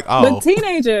then you're like, oh. But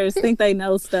teenagers think they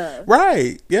know stuff,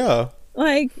 right? Yeah.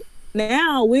 Like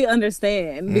now we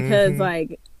understand because,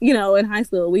 like, in high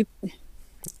school we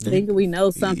think we know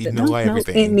something. You know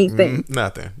everything. Anything.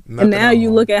 Nothing. And now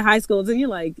you look at high schools and you're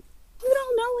like, you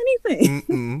don't know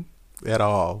anything at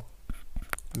all.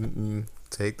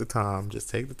 Take the time. Just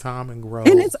take the time and grow.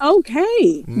 And it's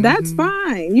okay. That's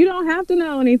fine. You don't have to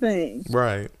know anything.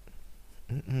 Right.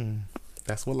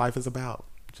 That's what life is about.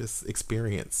 Just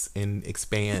experience and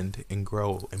expand and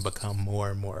grow and become more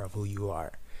and more of who you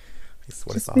are. That's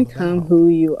what it's all about. Become who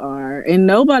you are. And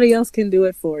nobody else can do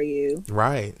it for you.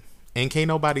 Right. And can't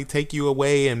nobody take you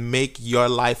away and make your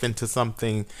life into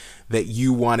something that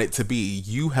you want it to be.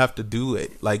 You have to do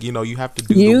it. Like, you have to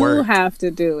do the work. You have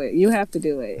to do it. You have to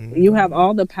do it. You have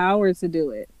all the power to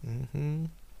do it.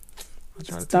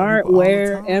 Start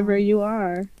wherever you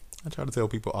are. I try to tell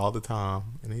people all the time,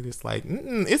 and they just like,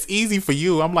 it's easy for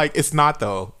you. I'm like, it's not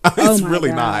though. It's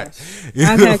really not.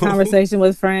 I've had conversation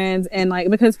with friends, and like,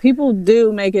 because people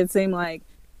do make it seem like,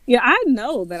 I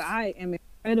know that I am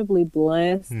incredibly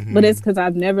blessed, but it's because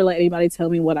I've never let anybody tell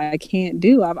me what I can't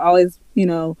do. I've always,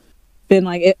 been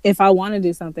like, if I want to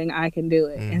do something, I can do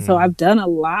it. And so I've done a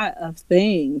lot of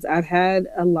things. I've had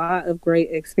a lot of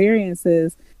great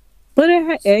experiences, but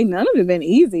ain't none of it been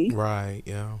easy. Right.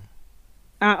 Yeah.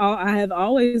 I have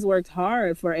always worked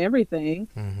hard for everything.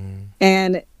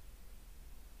 And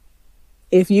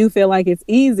if you feel like it's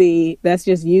easy, that's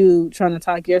just you trying to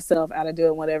talk yourself out of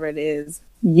doing whatever it is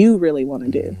you really want to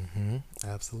do.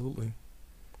 Absolutely.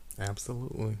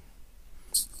 Absolutely.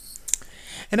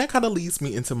 And that kind of leads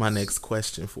me into my next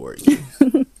question for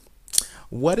you.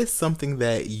 What is something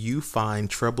that you find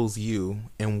troubles you,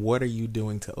 and what are you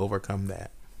doing to overcome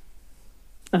that?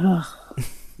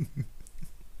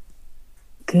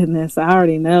 Goodness, I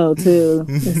already know too.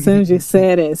 As soon as you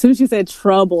said it, as soon as you said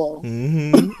trouble.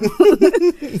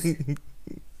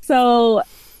 So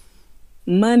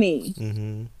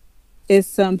money is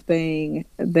something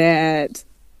that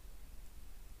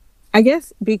I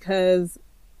guess because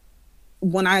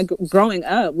when growing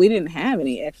up, we didn't have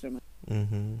any extra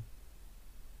money.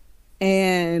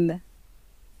 And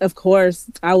of course,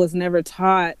 I was never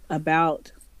taught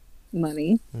about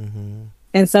money.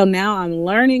 And so now I'm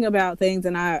learning about things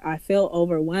and I feel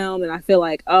overwhelmed and I feel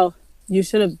like, oh, you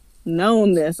should have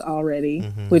known this already,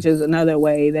 which is another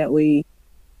way that we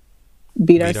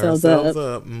beat ourselves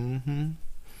up.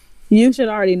 You should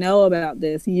already know about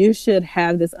this. You should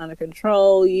have this under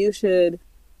control. You should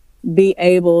be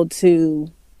able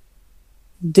to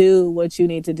do what you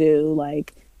need to do,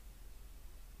 like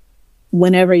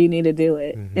whenever you need to do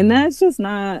it. And that's just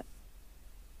not,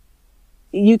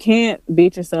 you can't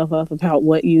beat yourself up about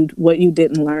what you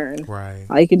didn't learn. Right.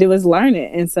 All you can do is learn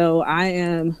it. And so I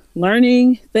am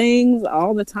learning things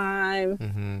all the time,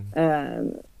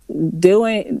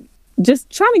 just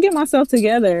trying to get myself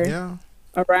together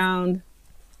around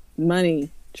money,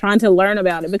 trying to learn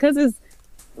about it because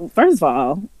first of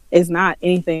all, it's not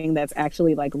anything that's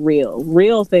actually like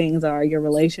real things are your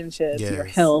relationships, your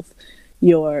Yes. health,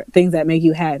 your things that make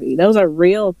you happy. Those are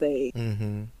real things.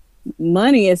 Mm-hmm.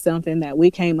 Money is something that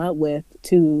we came up with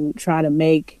to try to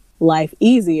make life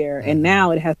easier, and Mm-hmm.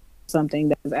 now it has something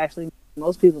that is actually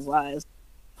most people's lives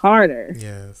harder.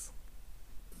 Yes.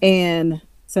 And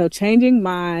so changing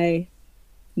my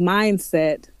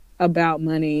mindset about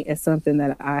money is something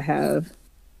that I have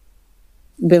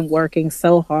been working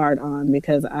so hard on,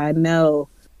 because I know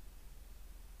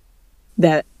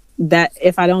that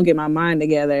if I don't get my mind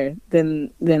together,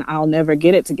 then I'll never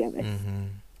get it together. Mm-hmm.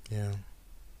 Yeah.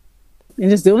 And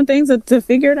just doing things to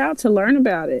figure it out, to learn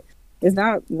about it. It's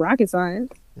not rocket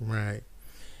science. Right.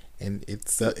 And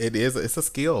it's a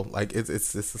skill. Like it's a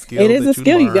It skill is a that you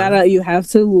skill. learn. You have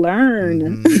to learn,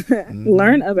 Mm-hmm. Mm-hmm.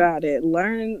 learn about it,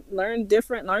 learn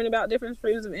about different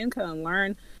streams of income,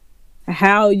 learn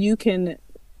how you can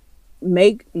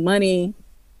make money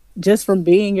just from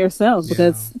being yourself, Yeah.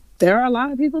 because there are a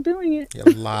lot of people doing it. A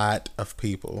lot of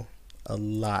people. A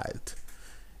lot.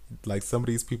 Like some of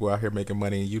these people out here making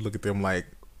money and you look at them like,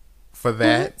 for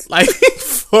that? What? Like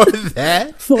for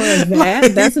that? For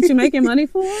that? That's what you're making money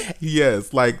for?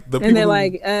 Yes, like the And people they're who,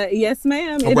 like, yes,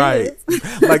 ma'am, it right.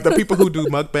 is. Like the people who do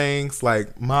mukbangs,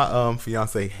 like my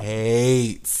fiance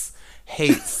hates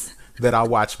that I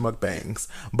watch mukbangs.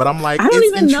 But I'm like, I don't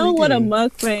it's even know what a intriguing.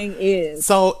 mukbang is.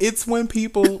 So it's when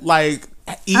people like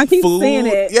I eat keep food. seeing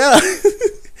it. Yeah.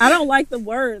 I don't like the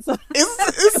words.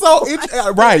 It's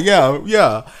so right,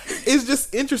 yeah. It's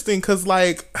just interesting because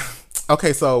like,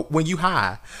 okay, so when you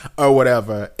high or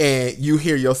whatever and you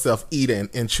hear yourself eating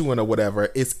and chewing or whatever,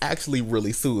 it's actually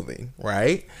really soothing,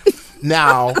 right?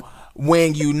 Now,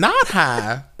 when you not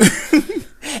high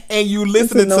and you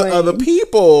listening to other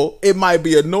people, it might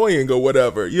be annoying or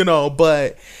whatever, you know.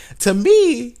 But to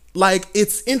me, like,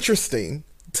 it's interesting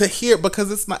to hear,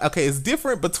 because it's not okay. It's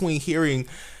different between hearing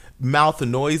mouth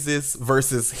noises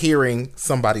versus hearing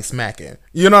somebody smacking.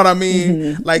 You know what I mean?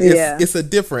 Mm-hmm. Like Yeah. it's a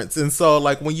difference. And so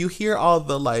like when you hear all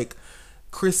the like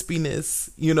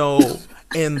crispiness, you know,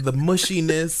 and the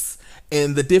mushiness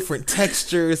and the different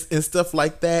textures and stuff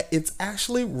like that, it's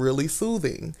actually really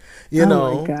soothing, you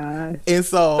know? Oh my gosh. And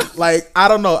so like, I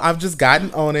don't know, I've just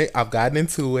gotten on it. I've gotten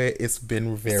into it. It's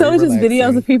been very So it's just relaxing.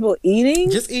 videos of people eating?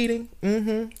 Just eating.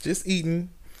 Mm-hmm. Just eating.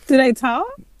 Do they talk?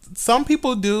 Some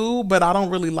people do, but I don't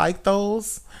really like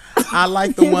those. I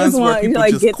like the ones where people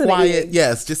like, just quiet.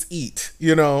 Yes, just eat,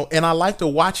 you know, and I like to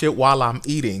watch it while I'm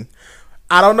eating.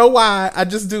 I don't know why. I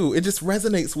just do. It just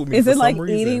resonates with me. Is for it like some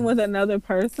reason. eating with another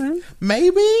person?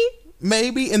 Maybe.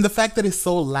 And the fact that it's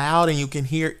so loud and you can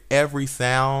hear every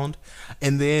sound,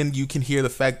 and then you can hear the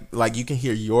fact, like you can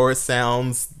hear your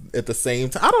sounds at the same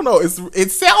time. I don't know.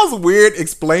 It sounds weird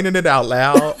explaining it out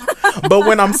loud, but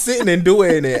when I'm sitting and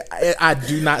doing it, I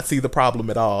do not see the problem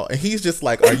at all. And he's just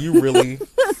like, "Are you really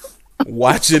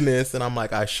watching this?" And I'm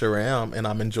like, "I sure am," and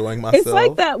I'm enjoying myself. It's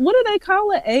like that. What do they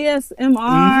call it?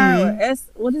 ASMR or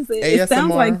what is it? ASMR. It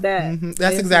sounds like that. Mm-hmm.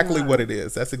 That's ASMR. exactly what it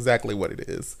is. That's exactly what it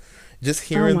is. Just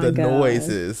hearing my the God.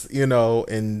 noises, you know,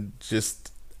 and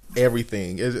just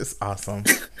everything. It's just awesome.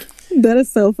 That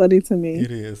is so funny to me.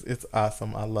 It is. It's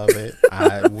awesome. I love it.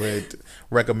 I would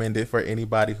recommend it for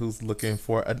anybody who's looking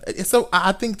for so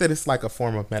I think that it's like a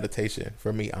form of meditation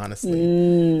for me,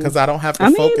 honestly, because I don't have to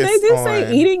focus they do on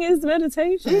say eating is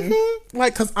meditation. Mm-hmm.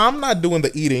 Like, because I'm not doing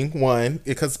the eating one,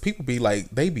 because people be like,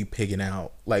 they be pigging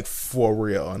out like for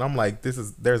real, and I'm like,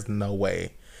 there's no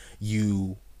way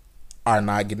you are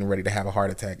not getting ready to have a heart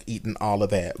attack eating all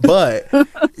of that. But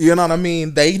you know what I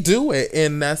mean? They do it,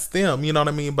 and that's them, you know what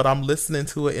I mean? But I'm listening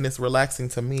to it and it's relaxing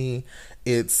to me.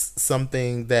 It's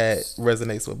something that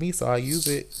resonates with me, so I use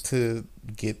it to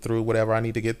get through whatever I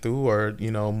need to get through, or, you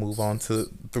know, move on to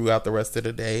throughout the rest of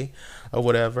the day or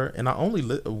whatever. And I only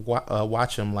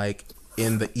watch them like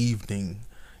in the evening,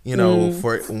 you know,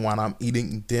 for when I'm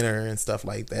eating dinner and stuff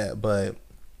like that. But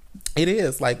it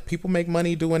is like people make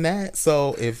money doing that,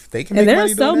 so if they can make money doing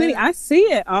that, there are so many. I see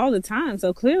it all the time,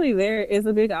 so clearly there is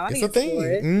a big audience. it's a thing.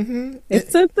 For it. Mm-hmm.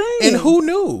 It's a thing. And who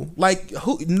knew? Like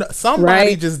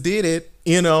somebody just did it,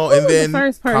 you know, Who and was then the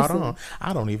first person? caught on.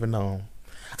 I don't even know.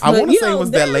 I want to say it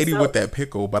was that lady with that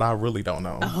pickle, but I really don't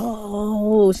know.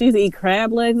 Oh, she used to eat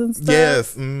crab legs and stuff.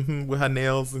 Yes, with her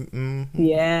nails. And,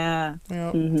 Yeah.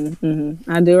 Yep.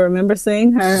 I do remember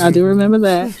seeing her. I do remember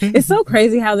that. It's so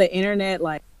crazy how the internet,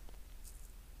 like,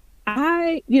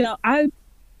 I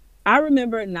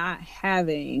remember not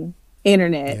having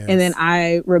internet, and then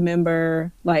I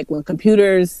remember like when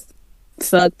computers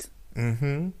sucked,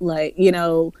 like, you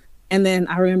know, and then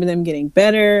I remember them getting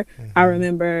better. I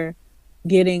remember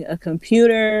getting a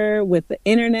computer with the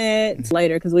internet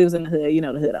later, because we was in the hood. You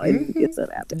know, the hood always gets stuff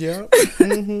after. Yeah.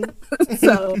 Mm-hmm.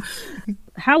 So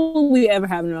how would we ever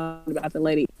have known about the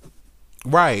lady?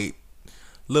 Right.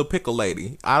 Little pickle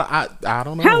lady. I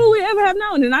don't know. How would we ever have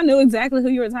known? And I knew exactly who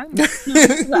you were talking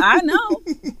about. I know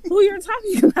who you're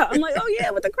talking about. I'm like, oh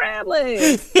yeah, with the crab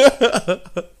legs.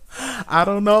 I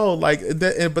don't know. Like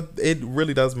that, but it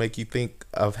really does make you think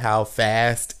of how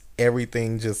fast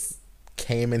everything just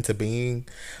came into being.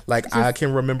 Like I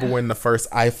can remember when the first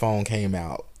iPhone came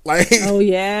out. Like, oh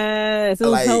yes, it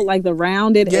was so like the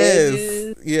rounded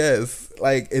edges. Yes,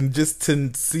 like, and just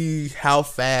to see how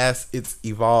fast it's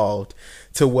evolved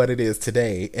to what it is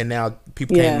today, and now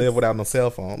people can't live without no cell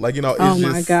phone. Like, you know, it's oh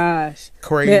my gosh,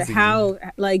 crazy. How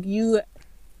like you?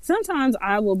 Sometimes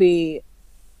I will be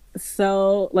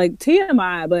so like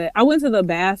TMI, but I went to the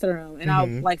bathroom and I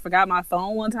like forgot my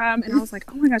phone one time, and I was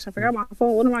like, oh my gosh, I forgot my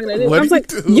phone. What am I gonna do? I was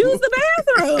like, use the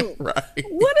bathroom. Right.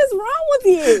 What is wrong with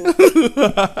you?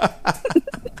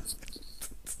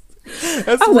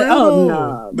 That's I was real. like, oh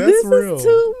no, That's this real. is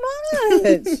too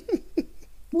much.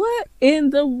 What in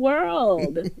the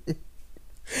world?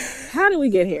 How did we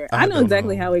get here? I know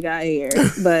exactly how we got here,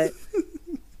 but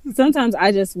sometimes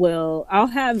I'll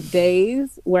have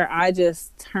days where I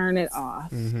just turn it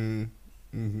off. Mm-hmm.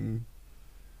 Mm-hmm.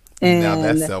 And now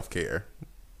that's self-care.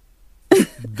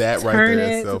 That right there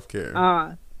is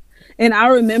self-care. And I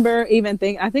remember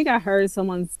I think I heard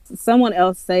someone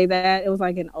else say that. It was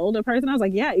like an older person. I was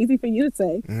like, yeah, easy for you to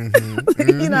say.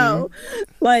 Mm-hmm. You know,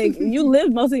 like you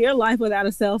lived most of your life without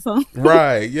a cell phone.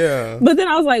 Right, yeah. But then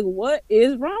I was like, what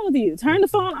is wrong with you? Turn the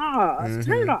phone off.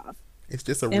 Turn it off. It's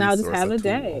just a resource, and I'll just have a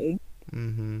day.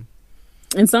 Mm-hmm.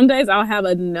 And some days I'll have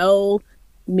a no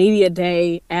media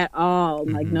day at all.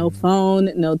 Like no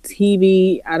phone, no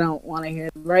TV. I don't want to hear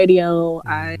the radio.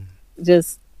 I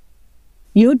just,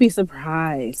 you would be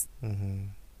surprised.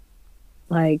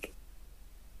 Like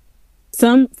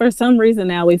for some reason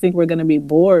now we think we're going to be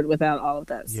bored without all of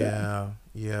that stuff.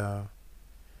 Yeah.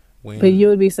 But you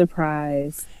would be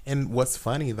surprised. And what's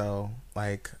funny though,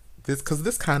 like because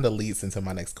this kind of leads into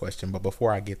my next question, but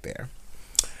before I get there,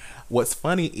 what's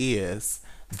funny is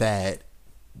that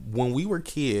when we were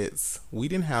kids, we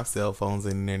didn't have cell phones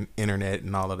and internet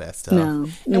and all of that stuff. No.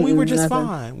 And we were just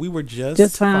fine. We were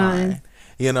just fine.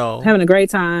 You know, having a great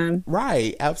time.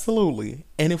 Right, absolutely.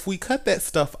 And if we cut that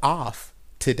stuff off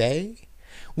today,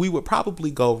 we would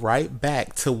probably go right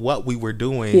back to what we were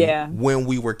doing when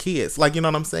we were kids. Like, you know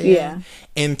what I'm saying? Yeah.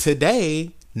 And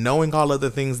today, knowing all of the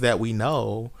things that we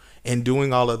know and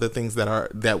doing all of the things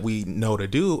that we know to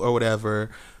do or whatever,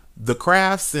 the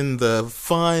crafts and the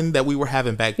fun that we were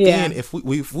having back then, if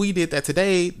we did that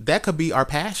today, that could be our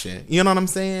passion. You know what I'm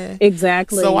saying?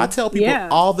 Exactly. So I tell people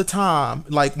all the time,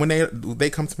 like when they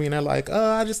come to me and they're like,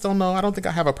 I just don't know. I don't think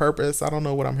I have a purpose. I don't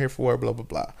know what I'm here for, blah, blah,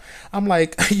 blah. I'm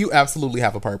like, you absolutely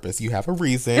have a purpose. You have a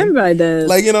reason. Everybody does.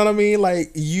 Like, you know what I mean?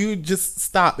 Like, you just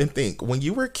stop and think. When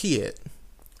you were a kid,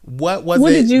 what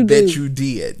did you do? that you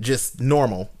did just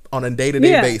normal on a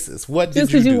day-to-day basis? What did you do?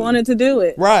 Just because you wanted to do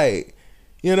it. Right.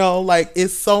 You know, like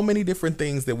it's so many different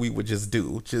things that we would just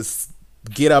do. Just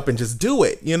get up and just do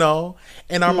it, you know?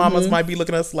 And our mamas might be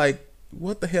looking at us like,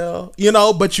 what the hell? You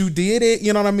know, but you did it,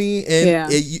 you know what I mean?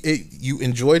 And you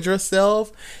enjoyed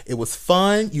yourself. It was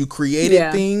fun. You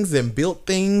created things and built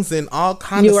things and all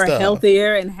kinds of stuff. You were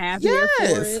healthier and happier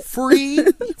for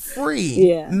it.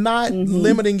 free. Not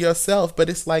limiting yourself, but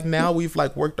it's like now we've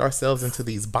like worked ourselves into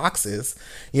these boxes,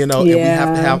 you know, and we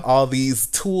have to have all these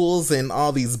tools and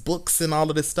all these books and all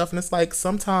of this stuff. And it's like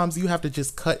sometimes you have to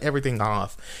just cut everything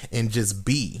off and just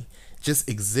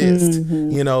exist,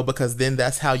 you know, because then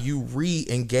that's how you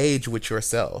re-engage with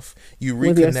yourself. You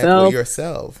reconnect with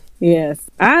yourself. Yes.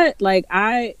 I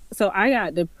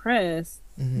got depressed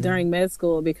during med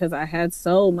school because I had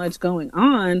so much going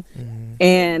on.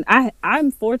 And I'm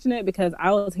fortunate because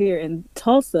I was here in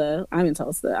Tulsa. I'm in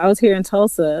Tulsa. I was here in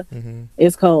Tulsa.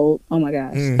 It's cold. Oh my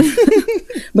gosh.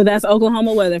 But that's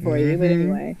Oklahoma weather for you. But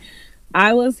anyway,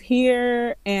 I was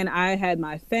here and I had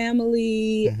my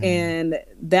family and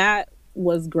that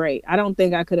was great. I don't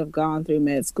think I could have gone through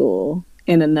med school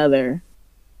in another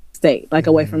state, like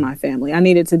away from my family. I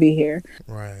needed to be here.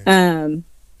 Right.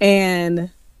 And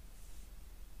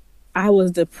I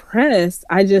was depressed.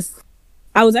 I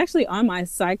was actually on my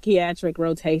psychiatric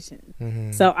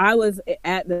rotation. So I was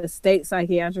at the state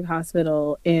psychiatric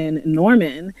hospital in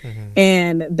Norman.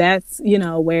 And that's, you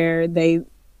know, where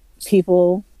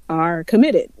people are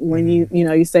committed. When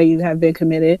you say you have been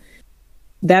committed,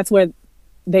 that's where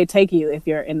they take you if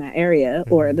you're in that area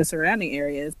or the surrounding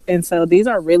areas. And so these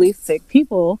are really sick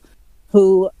people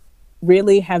who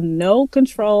really have no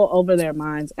control over their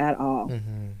minds at all.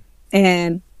 Mm-hmm.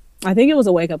 And I think it was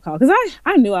a wake up call because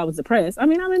I knew I was depressed. I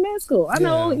mean, I'm in med school. I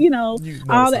know, Yeah. you know, You know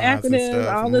the all the signs and acronyms,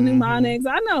 stuff. all the Mm-hmm. mnemonics.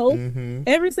 I know Mm-hmm.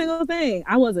 every single thing.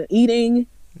 I wasn't eating.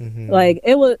 Mm-hmm. Like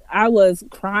I was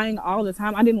crying all the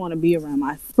time. I didn't want to be around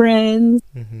my friends.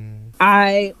 Mm-hmm.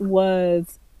 I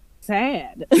was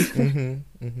sad.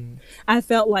 Mm-hmm. Mm-hmm. I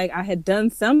felt like I had done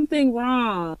something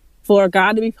wrong for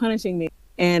God to be punishing me.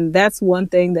 And that's one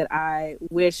thing that I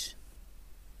wish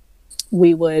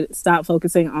we would stop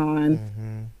focusing on,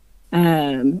 Mm-hmm.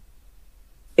 um,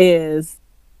 is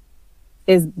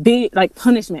be like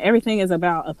punishment. Everything is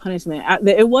about a punishment.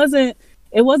 It wasn't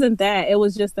that. It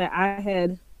was just that I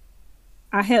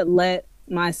had let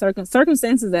my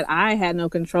circumstances that I had no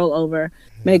control over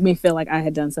make me feel like I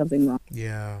had done something wrong.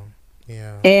 Yeah.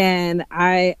 Yeah. And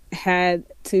I had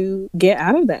to get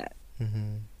out of that.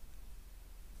 Mm-hmm.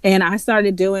 And I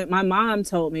started doing, my mom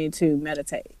told me to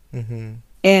meditate. Mm-hmm.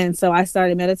 And so I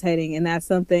started meditating, and that's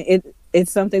something,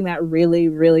 it's something that really,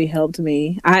 really helped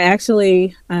me. I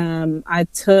actually, I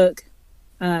took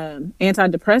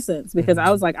antidepressants because I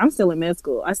was like, I'm still in med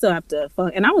school. I still have to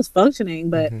and I was functioning,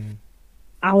 but Mm-hmm.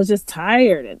 I was just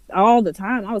tired all the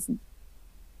time. I was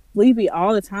sleepy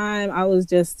all the time.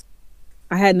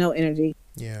 I had no energy.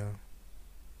 Yeah.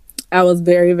 I was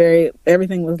very, very,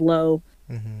 everything was low.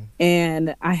 Mm-hmm.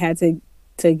 And I had to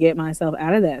get myself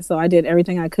out of that. So I did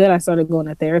everything I could. I started going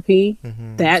to therapy.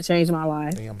 Mm-hmm. That changed my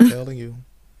life. Hey, I'm telling you,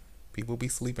 people be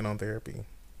sleeping on therapy.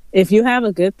 If you have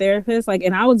a good therapist, like,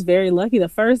 and I was very lucky. The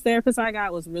first therapist I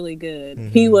got was really good. Mm-hmm.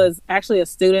 He was actually a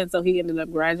student, so he ended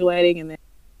up graduating. And then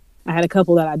I had a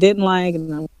couple that I didn't like,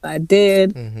 and then I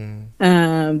did.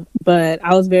 Mm-hmm. But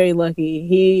I was very lucky.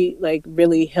 He like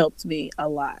really helped me a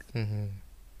lot. Mm-hmm.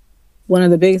 One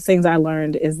of the biggest things I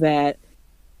learned is that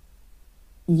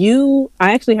I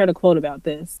actually heard a quote about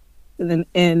this,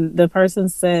 and the person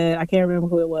said, I can't remember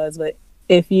who it was, but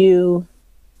if you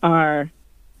are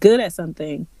good at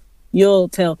something, you'll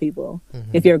tell people.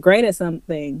 Mm-hmm. If you're great at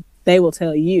something, they will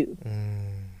tell you. Mm-hmm.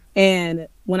 And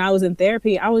when I was in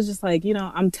therapy, I was just like,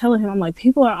 I'm telling him, I'm like,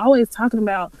 people are always talking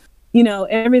about,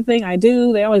 everything I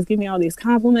do. They always give me all these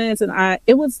compliments. And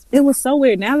it was so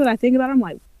weird. Now that I think about it, I'm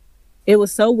like, it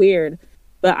was so weird.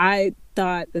 But I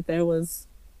thought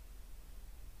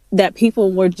that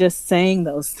people were just saying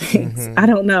those things. Mm-hmm. I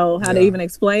don't know how to even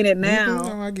explain it now.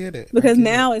 Mm-hmm. No, I get it. Because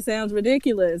now it sounds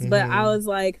ridiculous. Mm-hmm. But I was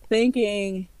like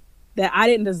thinking that I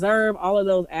didn't deserve all of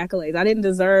those accolades. I didn't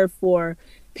deserve for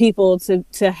people to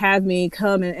have me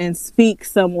come and speak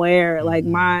somewhere.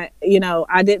 Mm-hmm. Like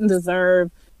I didn't deserve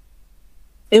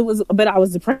it was, but I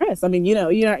was depressed. I mean,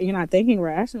 you're not thinking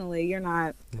rationally. You're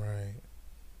not. Right.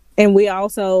 And we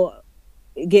also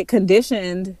get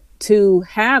conditioned to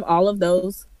have all of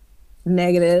those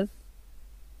negative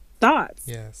thoughts.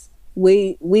 Yes.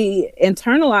 We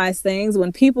internalize things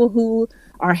when people who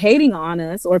are hating on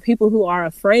us or people who are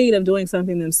afraid of doing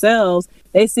something themselves,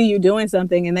 they see you doing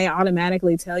something and they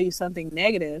automatically tell you something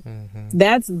negative. Mm-hmm.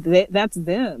 That's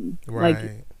them. Right.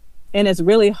 Like, and it's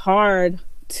really hard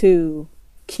to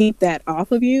keep that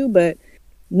off of you, but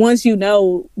once you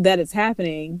know that it's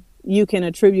happening, you can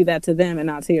attribute that to them and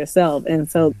not to yourself. And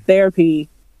so therapy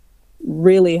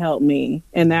really helped me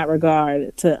in that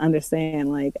regard to understand,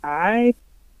 like, I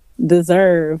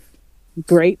deserve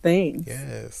great things.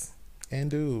 Yes.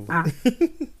 And do.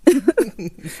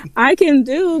 I can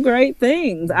do great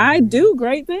things. Mm-hmm. I do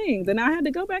great things. And I had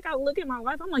to go back and look at my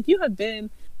life. I'm like, you have been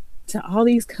to all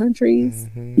these countries.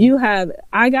 Mm-hmm.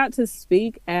 I got to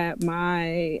speak at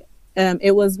my,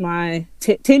 it was my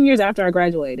 10 years after I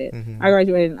graduated. Mm-hmm. I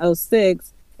graduated in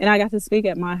 2006, and I got to speak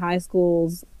at my high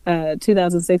school's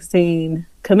 2016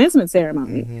 commencement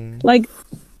ceremony. Mm-hmm. Like,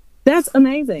 that's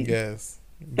amazing. Yes.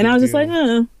 And I was just like,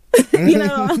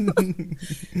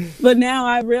 but now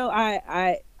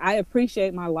I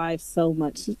appreciate my life so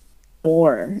much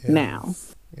more now.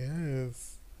 Yes.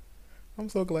 I'm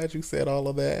so glad you said all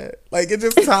of that. Like, it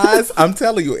just ties, I'm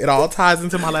telling you, it all ties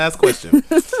into my last question.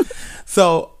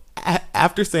 So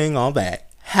after saying all that,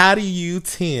 how do you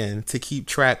tend to keep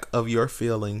track of your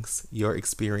feelings, your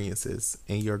experiences,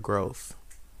 and your growth?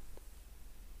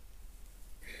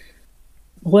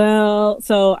 Well,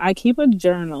 so I keep a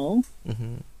journal,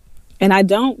 mm-hmm. and I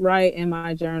don't write in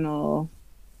my journal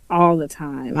all the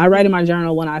time. I write in my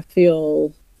journal when I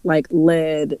feel like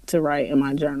led to write in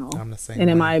my journal. I'm the same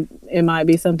and way. It might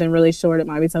be something really short, it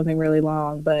might be something really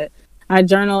long, but I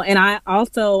journal. And I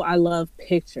love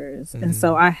pictures. Mm-hmm. And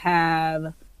so I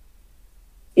have,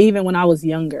 even when I was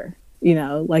younger,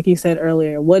 like you said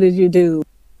earlier, what did you do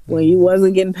when you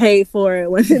wasn't getting paid for it,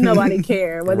 when nobody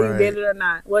cared, whether you did it or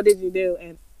not? What did you do?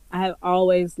 And I have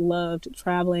always loved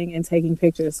traveling and taking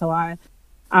pictures. So I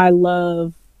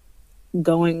love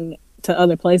going to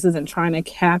other places and trying to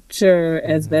capture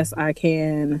as best I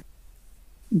can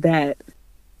that,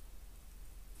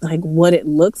 like, what it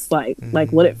looks like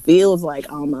what it feels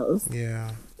like almost.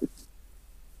 Yeah.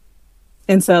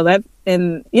 And so that,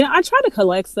 and you know, I try to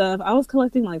collect stuff. I was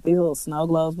collecting like these little snow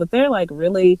globes, but they're like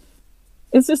really,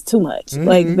 it's just too much.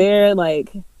 Like they're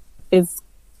like, it's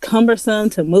cumbersome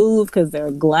to move because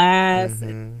they're glass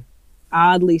and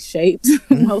oddly shaped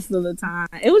most of the time.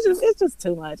 It's just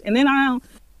too much. And then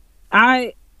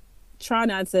I try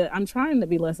not to, I'm trying to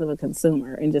be less of a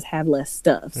consumer and just have less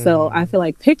stuff. So I feel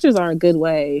like pictures are a good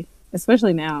way,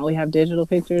 especially now we have digital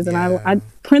pictures, and I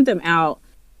print them out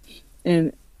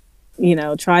and, you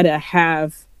know, try to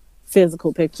have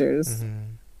physical pictures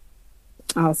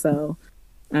also.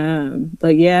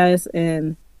 But yes,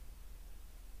 and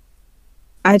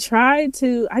I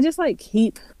just like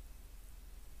keep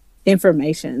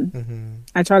information.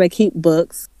 I try to keep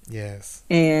books. Yes.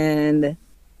 And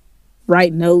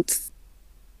write notes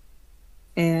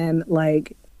and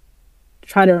like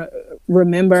try to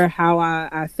remember how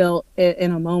I felt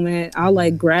in a moment. I'll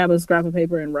like grab a scrap of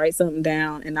paper and write something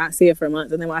down and not see it for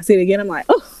months. And then when I see it again, I'm like,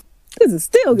 oh, this is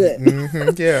still good.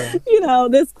 Yeah. You know,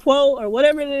 this quote or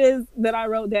whatever it is that I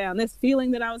wrote down, this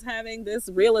feeling that I was having, this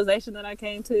realization that I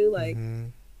came to, like,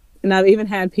 and I've even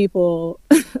had people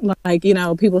like, you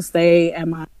know, people stay at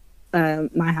my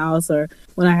house, or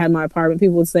when I had my apartment,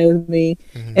 people would stay with me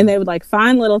and they would like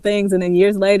find little things, and then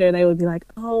years later they would be like,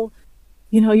 oh,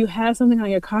 you know, you had something on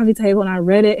your coffee table and I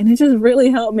read it and it just really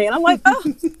helped me. And I'm like,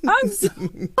 oh, I'm so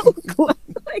glad.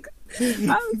 Like,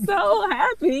 I'm so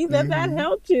happy that that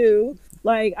helped you.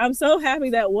 Like, I'm so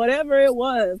happy that whatever it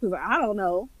was, because I don't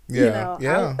know, yeah, you know,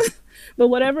 yeah, but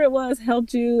whatever it was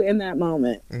helped you in that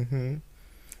moment.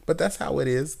 But that's how it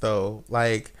is, though.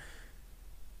 Like,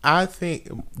 I think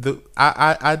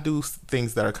I do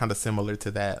things that are kind of similar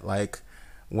to that. Like,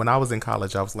 when I was in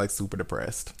college, I was like super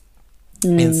depressed.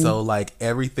 And so like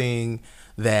everything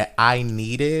that I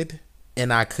needed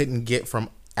and I couldn't get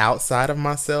from outside of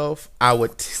myself, I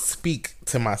would speak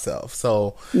to myself.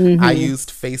 So I used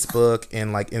Facebook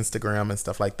and like Instagram and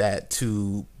stuff like that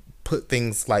to put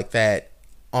things like that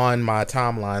on my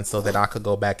timeline so that I could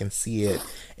go back and see it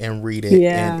and read it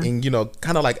and you know,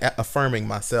 kind of like affirming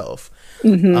myself.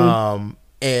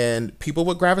 And people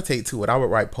would gravitate to it. I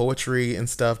would write poetry and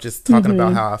stuff, just talking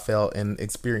about how I felt and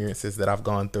experiences that I've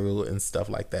gone through and stuff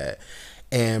like that.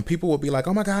 And people would be like,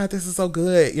 oh my God, this is so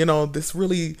good. You know, this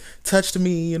really touched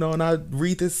me, you know, and I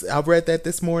read that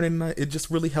this morning. And it just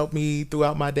really helped me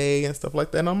throughout my day and stuff like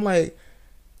that. And I'm like,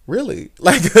 really?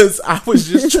 Like, because I was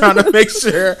just trying to make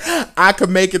sure I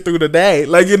could make it through the day.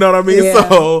 Like, you know what I mean? Yeah.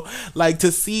 So, like,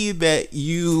 to see that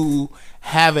you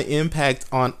have an impact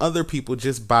on other people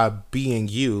just by being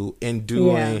you and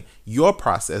doing your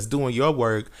process, doing your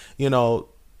work, you know,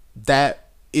 that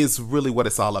is really what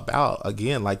it's all about.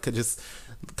 Again, like, just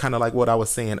kind of like what I was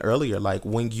saying earlier, like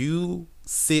when you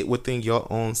sit within your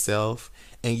own self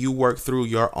and you work through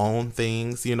your own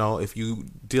things, you know, if you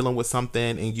dealing with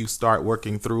something and you start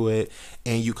working through it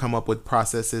and you come up with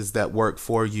processes that work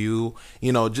for you,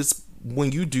 you know, just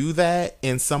when you do that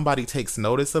and somebody takes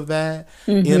notice of that,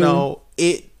 you know,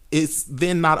 it's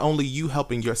then not only you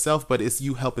helping yourself, but it's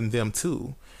you helping them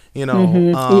too, you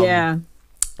know.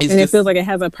 And it feels like it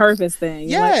has a purpose thing.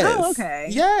 Yes. Like, oh, okay.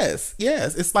 Yes.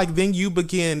 It's like then you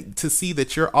begin to see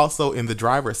that you're also in the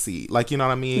driver's seat. Like, you know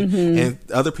what I mean? And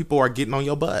other people are getting on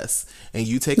your bus and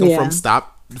you take them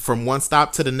from one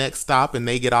stop to the next stop, and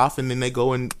they get off and then they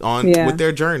go on with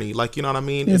their journey. Like, you know what I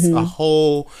mean? It's a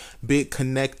whole big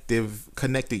connected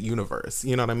universe.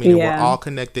 You know what I mean? And we're all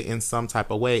connected in some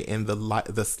type of way. And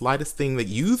the slightest thing that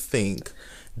you think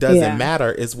doesn't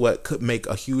matter is what could make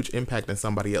a huge impact in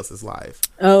somebody else's life.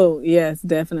 Oh yes,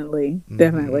 definitely.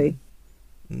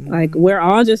 Like, we're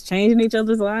all just changing each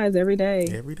other's lives every day,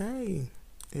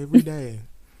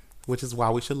 which is why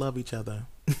we should love each other.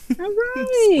 All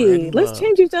right. Let's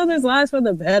change each other's lives for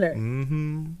the better.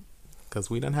 Because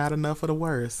we done had enough of the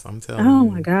worst, I'm telling you. Oh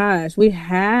my gosh, we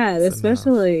had,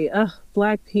 especially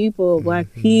black people.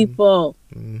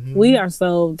 We are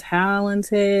so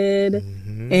talented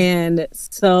and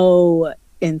so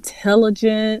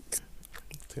intelligent,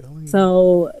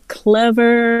 so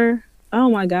clever. Oh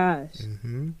my gosh.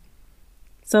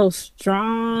 So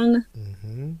strong.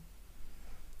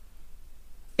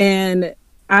 And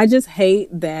I just hate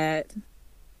that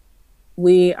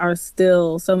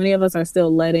so many of us are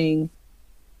still letting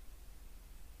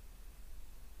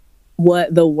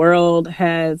what the world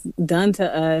has done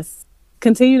to us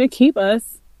continue to keep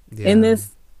us in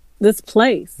this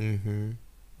place.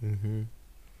 Mm-hmm.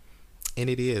 And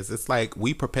it is. It's like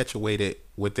we perpetuate it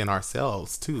within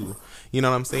ourselves too. You know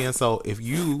what I'm saying? So if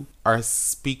you are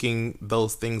speaking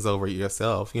those things over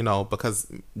yourself,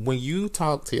 because when you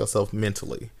talk to yourself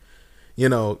mentally,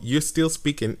 you're still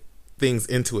speaking things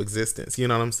into existence. You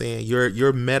know what I'm saying?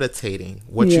 You're meditating.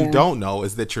 What you Yeah. don't know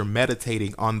is that you're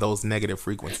meditating on those negative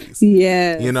frequencies. You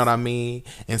know what Yes. I mean?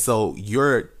 And so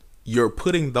you're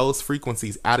putting those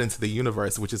frequencies out into the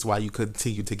universe, which is why you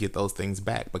continue to get those things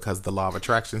back, because the law of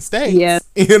attraction Yes. states,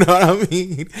 you know what I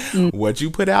mean? Mm. What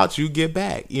you put out, you get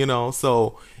back,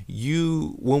 So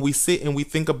when we sit and we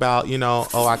think about,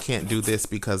 oh, I can't do this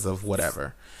because of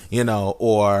whatever,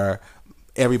 or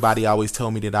everybody always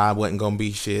told me that I wasn't gonna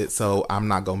be shit, so I'm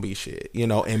not gonna be shit,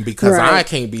 and because I Right.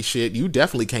 can't be shit, you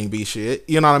definitely can't be shit,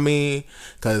 you know what I mean?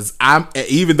 Because I'm,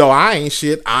 even though I ain't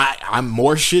shit, I'm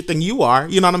more shit than you are,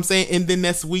 you know what I'm saying? And then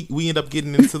that's we end up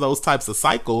getting into those types of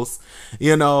cycles,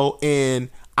 and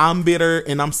I'm bitter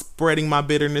and I'm spreading my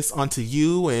bitterness onto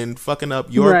you and fucking up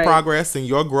your Right. progress and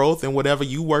your growth and whatever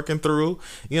you working through,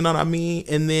 you know what I mean?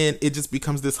 And then it just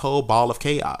becomes this whole ball of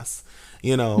chaos,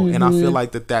 and I feel Mm-hmm.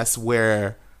 like that's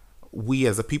where we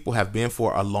as a people have been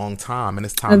for a long time, and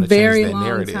it's A time to change very that long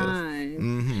narrative. time.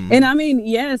 Mm-hmm. And I mean,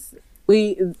 yes,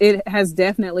 it has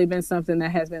definitely been something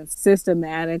that has been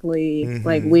systematically,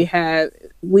 like, Mm-hmm.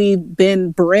 we've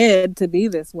been bred to be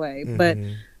this way, but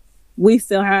Mm-hmm. we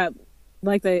still have,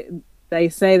 like, they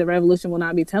say the revolution will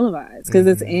not be televised because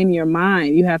it's Mm-hmm. in your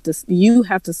mind. You have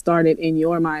to start it in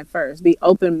your mind first. Be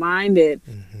open-minded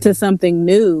to Mm-hmm. something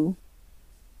new,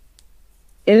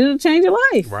 and it'll change your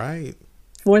life Right.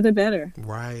 for the better.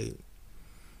 Right.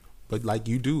 But like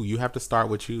you have to start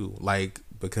with you, like,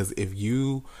 because if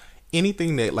you,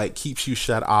 anything that like keeps you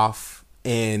shut off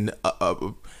and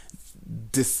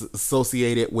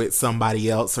disassociated with somebody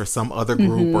else or some other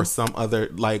group or Mm-hmm. some other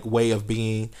like way of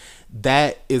being,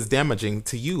 that is damaging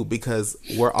to you, because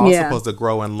we're all Yeah. supposed to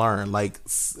grow and learn. Like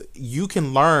you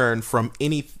can learn from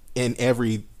any and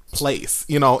every place,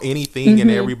 anything and Mm-hmm.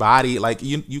 everybody. Like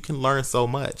you can learn so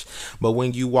much, but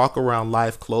when you walk around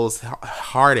life closed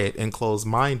hearted and closed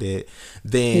minded,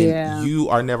 then Yeah. you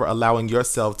are never allowing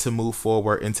yourself to move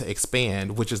forward and to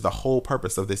expand, which is the whole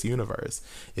purpose of this universe,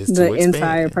 is The to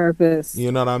entire expand. purpose.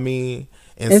 You know what I mean?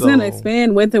 And It's gonna so,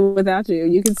 expand with or without you.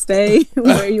 You can stay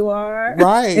where you are.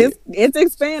 right, It's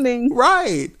expanding.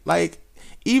 right. Like,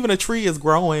 even a tree is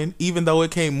growing, even though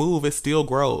it can't move, it still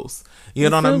grows. You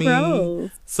It know what I still mean? grows.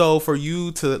 So, for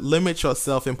you to limit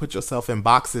yourself and put yourself in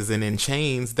boxes and in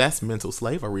chains, that's mental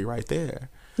slavery right there.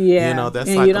 Yeah. That's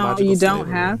And psychological you don't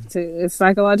slavery. have to. It's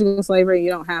psychological slavery. You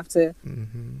don't have to.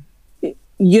 Mm-hmm.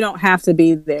 You don't have to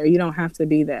be there. You don't have to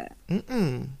be that.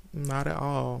 Mm-mm. Not at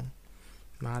all.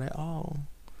 Not at all.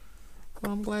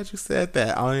 Well, I'm glad you said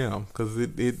that. I am, because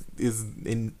it is,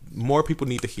 and more people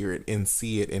need to hear it and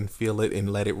see it and feel it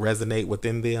and let it resonate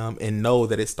within them and know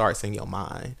that it starts in your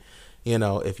mind.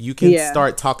 If you can Yeah.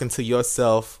 start talking to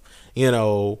yourself,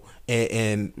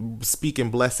 and speaking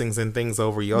blessings and things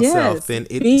over yourself, Yes. then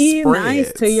it Be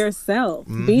nice to spreads. yourself.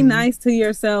 Be Mm-hmm. nice to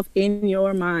yourself in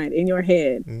your mind, in your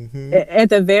head. Mm-hmm. At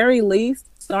the very least,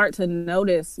 start to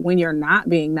notice when you're not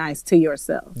being nice to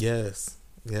yourself. Yes.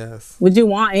 Yes. Would you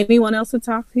want anyone else to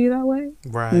talk to you that way?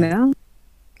 Right. No.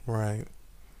 Right.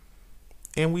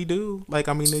 And we do. Like,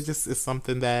 I mean, it's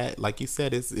something that, like you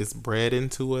said, it's bred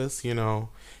into us,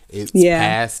 it's Yeah.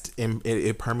 passed and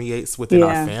it permeates within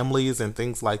our Yeah. families and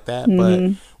things like that. But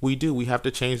Hmm. we have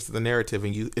to change the narrative,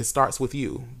 and it starts with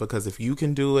you, because if you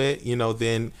can do it,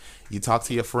 then you talk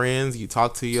to your friends, you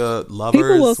talk to your People will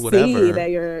lovers, see whatever. that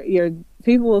you're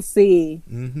people will see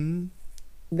Mm-hmm.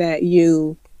 that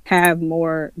you have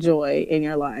more joy in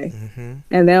your life, Mm-hmm.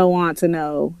 and they'll want to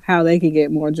know how they can get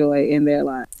more joy in their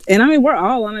life. And I mean, we're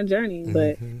all on a journey,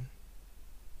 but Mm-hmm.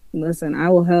 listen, I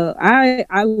will help.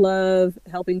 I love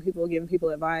helping people, giving people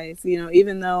advice.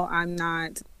 Even though I'm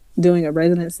not doing a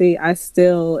residency, I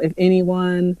still, if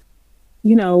anyone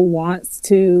wants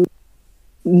to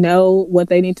know what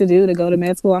they need to do to go to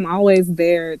med school, I'm always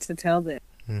there to tell them.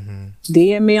 Mm-hmm.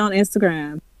 DM me on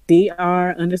Instagram,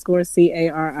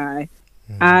 dr_Cari.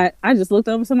 I just looked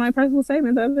over some of my personal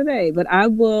statements the other day, but I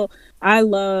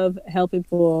love helping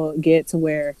people get to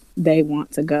where they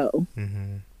want to go.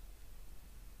 Mm-hmm.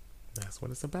 That's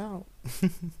what it's about.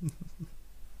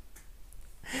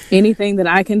 Anything that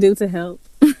I can do to help,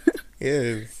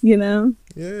 Yes. you know?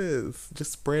 Yes.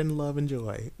 Just spreading love and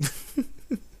joy.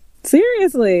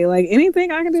 Seriously, like,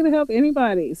 anything I can do to help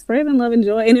anybody, spreading love and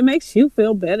joy, and it makes you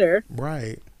feel better.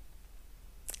 Right.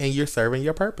 And you're serving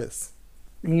your purpose.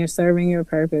 And you're serving your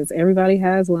purpose. Everybody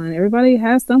has one. Everybody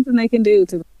has something they can do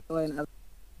to joy in others.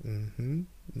 Mm-hmm.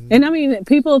 Mm-hmm. And I mean,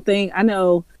 people think, I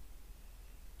know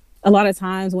a lot of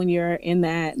times when you're in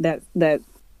that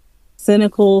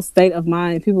cynical state of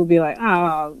mind, people be like,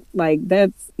 oh, like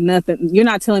that's nothing. You're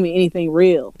not telling me anything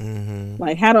real. Mm-hmm.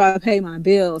 Like, how do I pay my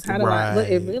bills? How do I, but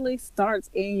it Right. really starts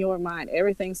in your mind.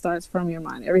 Everything starts from your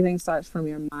mind. Everything starts from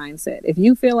your mindset. If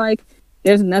you feel like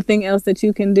there's nothing else that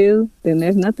you can do, then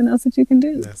there's nothing else that you can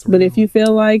do. That's But if real. you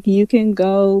feel like you can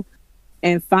go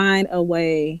and find a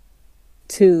way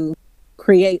to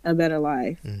create a better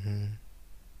life, Mm-hmm.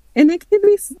 and it could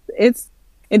be,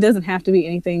 it doesn't have to be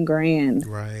anything grand.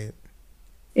 Right.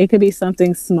 It could be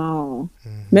something small.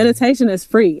 Mm-hmm. Meditation is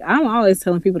free. I'm always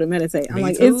telling people to meditate. I'm Me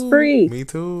like, it's too. free. Me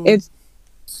too. It's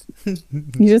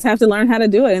You just have to learn how to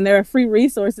do it, and there are free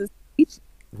resources to teach.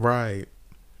 Right.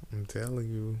 I'm telling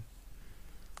you.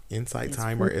 Insight It's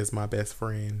Timer free. is my best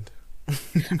friend.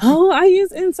 Oh, I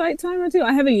use Insight Timer too.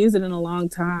 I haven't used it in a long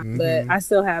time, but Mm-hmm. I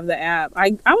still have the app.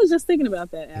 I was just thinking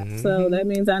about that app, so Mm-hmm. that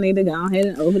means I need to go ahead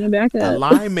and open it back up.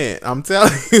 Alignment. I'm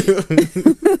telling you.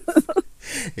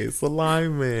 It's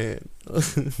alignment.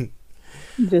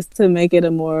 Just to make it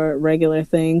a more regular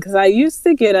thing, because I used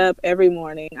to get up every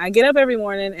morning. I get up every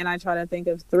morning and I try to think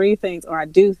of three things, or I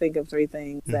do think of three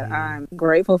things that Mm-hmm. I'm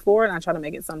grateful for, and I try to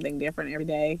make it something different every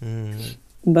day.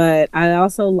 Mm-hmm. But I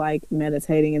also like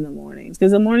meditating in the mornings,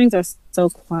 because the mornings are so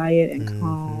quiet and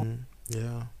calm. Mm-hmm.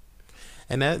 Yeah.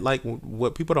 And that, like,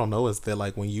 what people don't know is that,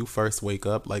 like, when you first wake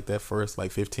up, like, that first,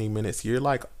 like, 15 minutes, you're,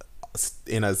 like,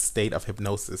 in a state of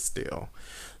hypnosis still.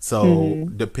 So,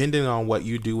 Mm-hmm. depending on what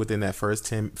you do within that first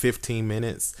 10, 15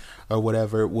 minutes or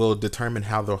whatever, will determine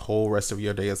how the whole rest of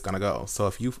your day is going to go. So,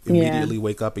 if you Yeah. immediately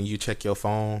wake up and you check your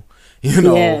phone, you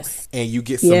know, Yes. and you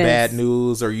get some bad Yes.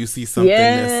 news, or you see something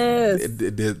Yes.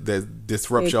 that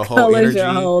disrupts It your whole colors your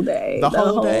energy, whole day. the The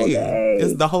whole whole day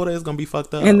is day. the whole day is going to be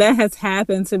fucked And up. that has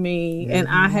happened to me. And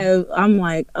Mm-hmm. I'm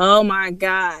like, oh my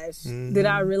gosh, did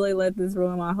I Mm-hmm. really let this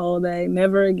ruin my whole day?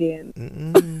 Never again.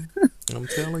 Mm-mm. I'm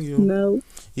telling you, No.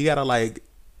 you gotta, like,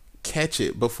 catch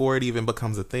it before it even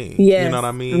becomes a thing. You know what I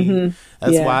Yes. mean? Mm-hmm.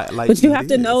 That's Yeah. why, like, But you it have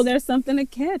to know is. there's something to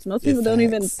catch. Most It people don't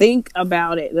even facts. think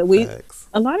about it. Facts.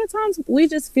 A lot of times we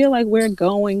just feel like we're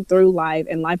going through life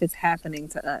and life is happening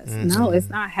to us. No, it's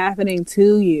Mm-hmm. not happening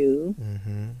to you.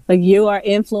 Mm-hmm. Like, you are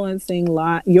influencing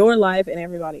your life and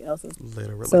everybody else's. So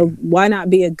Literally. why not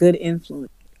be a good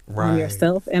influence on Right.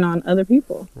 yourself and on other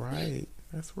people? Right.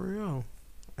 That's real.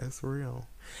 That's real.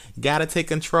 You gotta take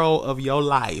control of your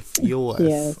life. Yours.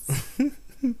 Yes.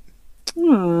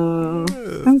 Aww.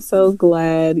 Yes. I'm so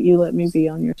glad you let me be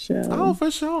on your Oh, show. for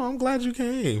sure. I'm glad you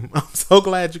came. I'm so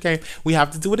glad you came. We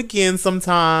have to do it again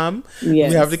sometime. We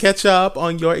have to Yes. catch up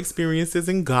on your experiences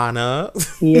in Ghana.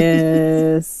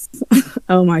 Yes.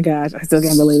 Oh my gosh, I still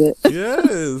can't believe it.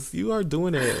 Yes, you are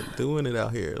doing it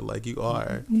out here, like, you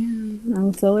are. Yeah,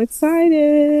 I'm so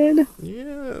excited.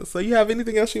 Yeah. So, you have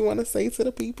anything else you want to say to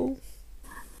the people?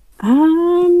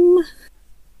 Um,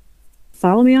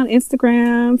 Follow me on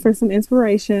Instagram for some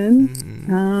inspiration.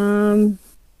 Mm-hmm.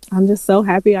 I'm just so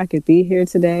happy I could be here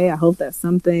today. I hope that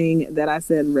something that I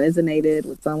said resonated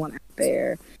with someone out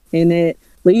there, and it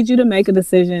leads you to make a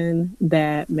decision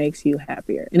that makes you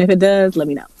happier. And if it does, let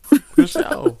me know. For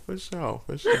sure. For sure.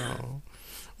 For sure.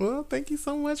 Well, thank you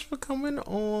so much for coming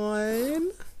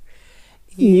on.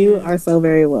 You are And so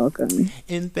very welcome.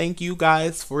 And thank you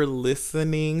guys for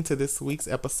listening to this week's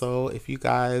episode. If you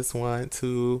guys want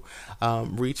to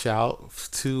reach out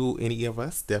to any of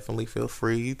us, definitely feel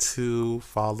free to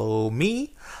follow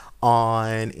me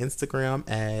on Instagram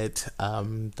at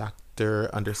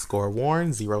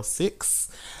Dr_Warren06.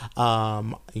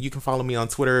 You can follow me on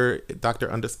Twitter,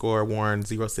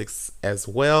 Dr_Warren06 as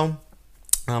well.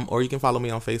 Or you can follow me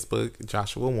on Facebook,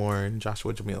 Joshua Warren,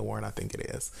 Joshua Jamil Warren, I think it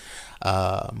is.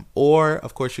 Or,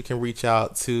 of course, you can reach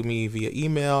out to me via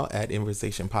email at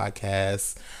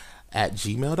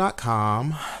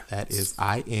inversationpodcast@gmail.com. That is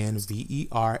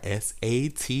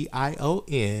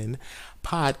INVERSATION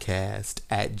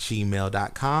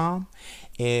podcast@gmail.com.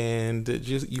 And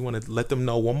just, you want to let them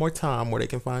know one more time where they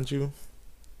can find you?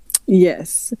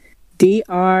 Yes.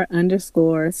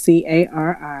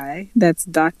 Dr_CARI. That's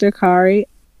Dr. Kari.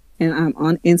 And I'm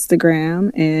on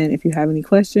Instagram. And if you have any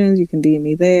questions, you can DM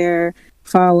me there.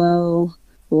 Follow,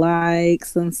 like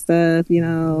some stuff,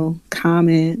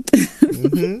 comment.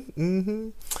 Mm-hmm, mm-hmm.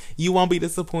 You won't be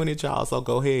disappointed, y'all, so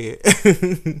go ahead.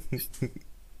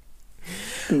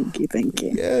 Thank you. Thank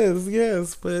you. Yes,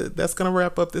 yes. But that's going to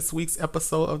wrap up this week's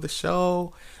episode of the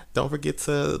show. Don't forget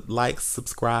to like,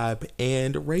 subscribe,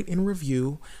 and rate and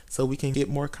review so we can get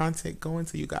more content going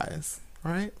to you guys.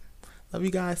 All right? Love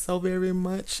you guys so very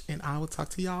much, and I will talk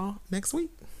to y'all next week.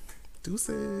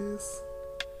 Deuces.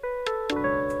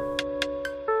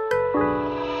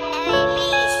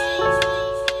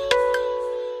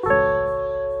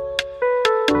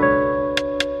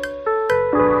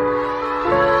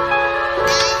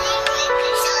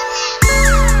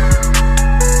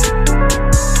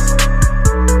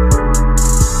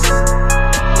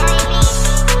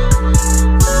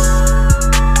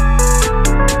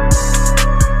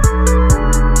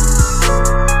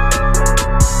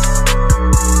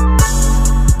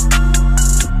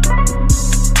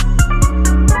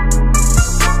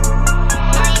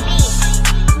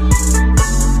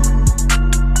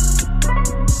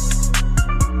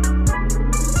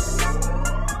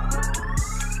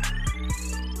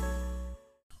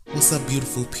 What's up,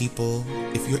 beautiful people?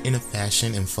 If you're into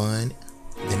fashion and fun,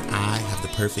 then I have the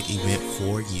perfect event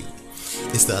for you.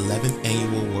 It's the 11th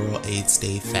annual World AIDS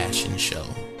Day fashion show,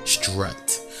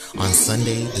 Strut, on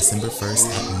Sunday, December 1st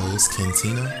at Moe's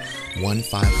Cantina,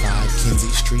 155 Kinsey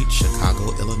Street,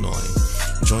 Chicago, Illinois.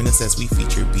 Join us as we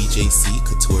feature BJC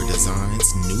Couture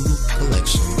Designs' new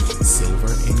collection,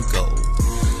 Silver and Gold.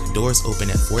 Doors open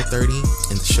at 4:30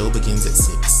 and the show begins at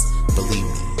 6. Believe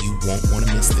me, you won't want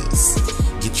to miss this.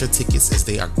 Get your tickets as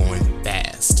they are going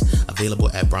fast. Available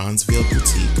at Bronzeville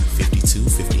Boutique,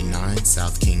 5259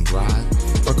 South King Drive,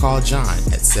 or call John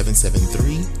at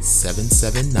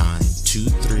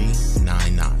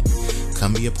 773-779-2399.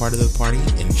 Come be a part of the party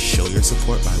and show your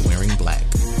support by wearing black.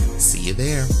 See you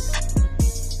there.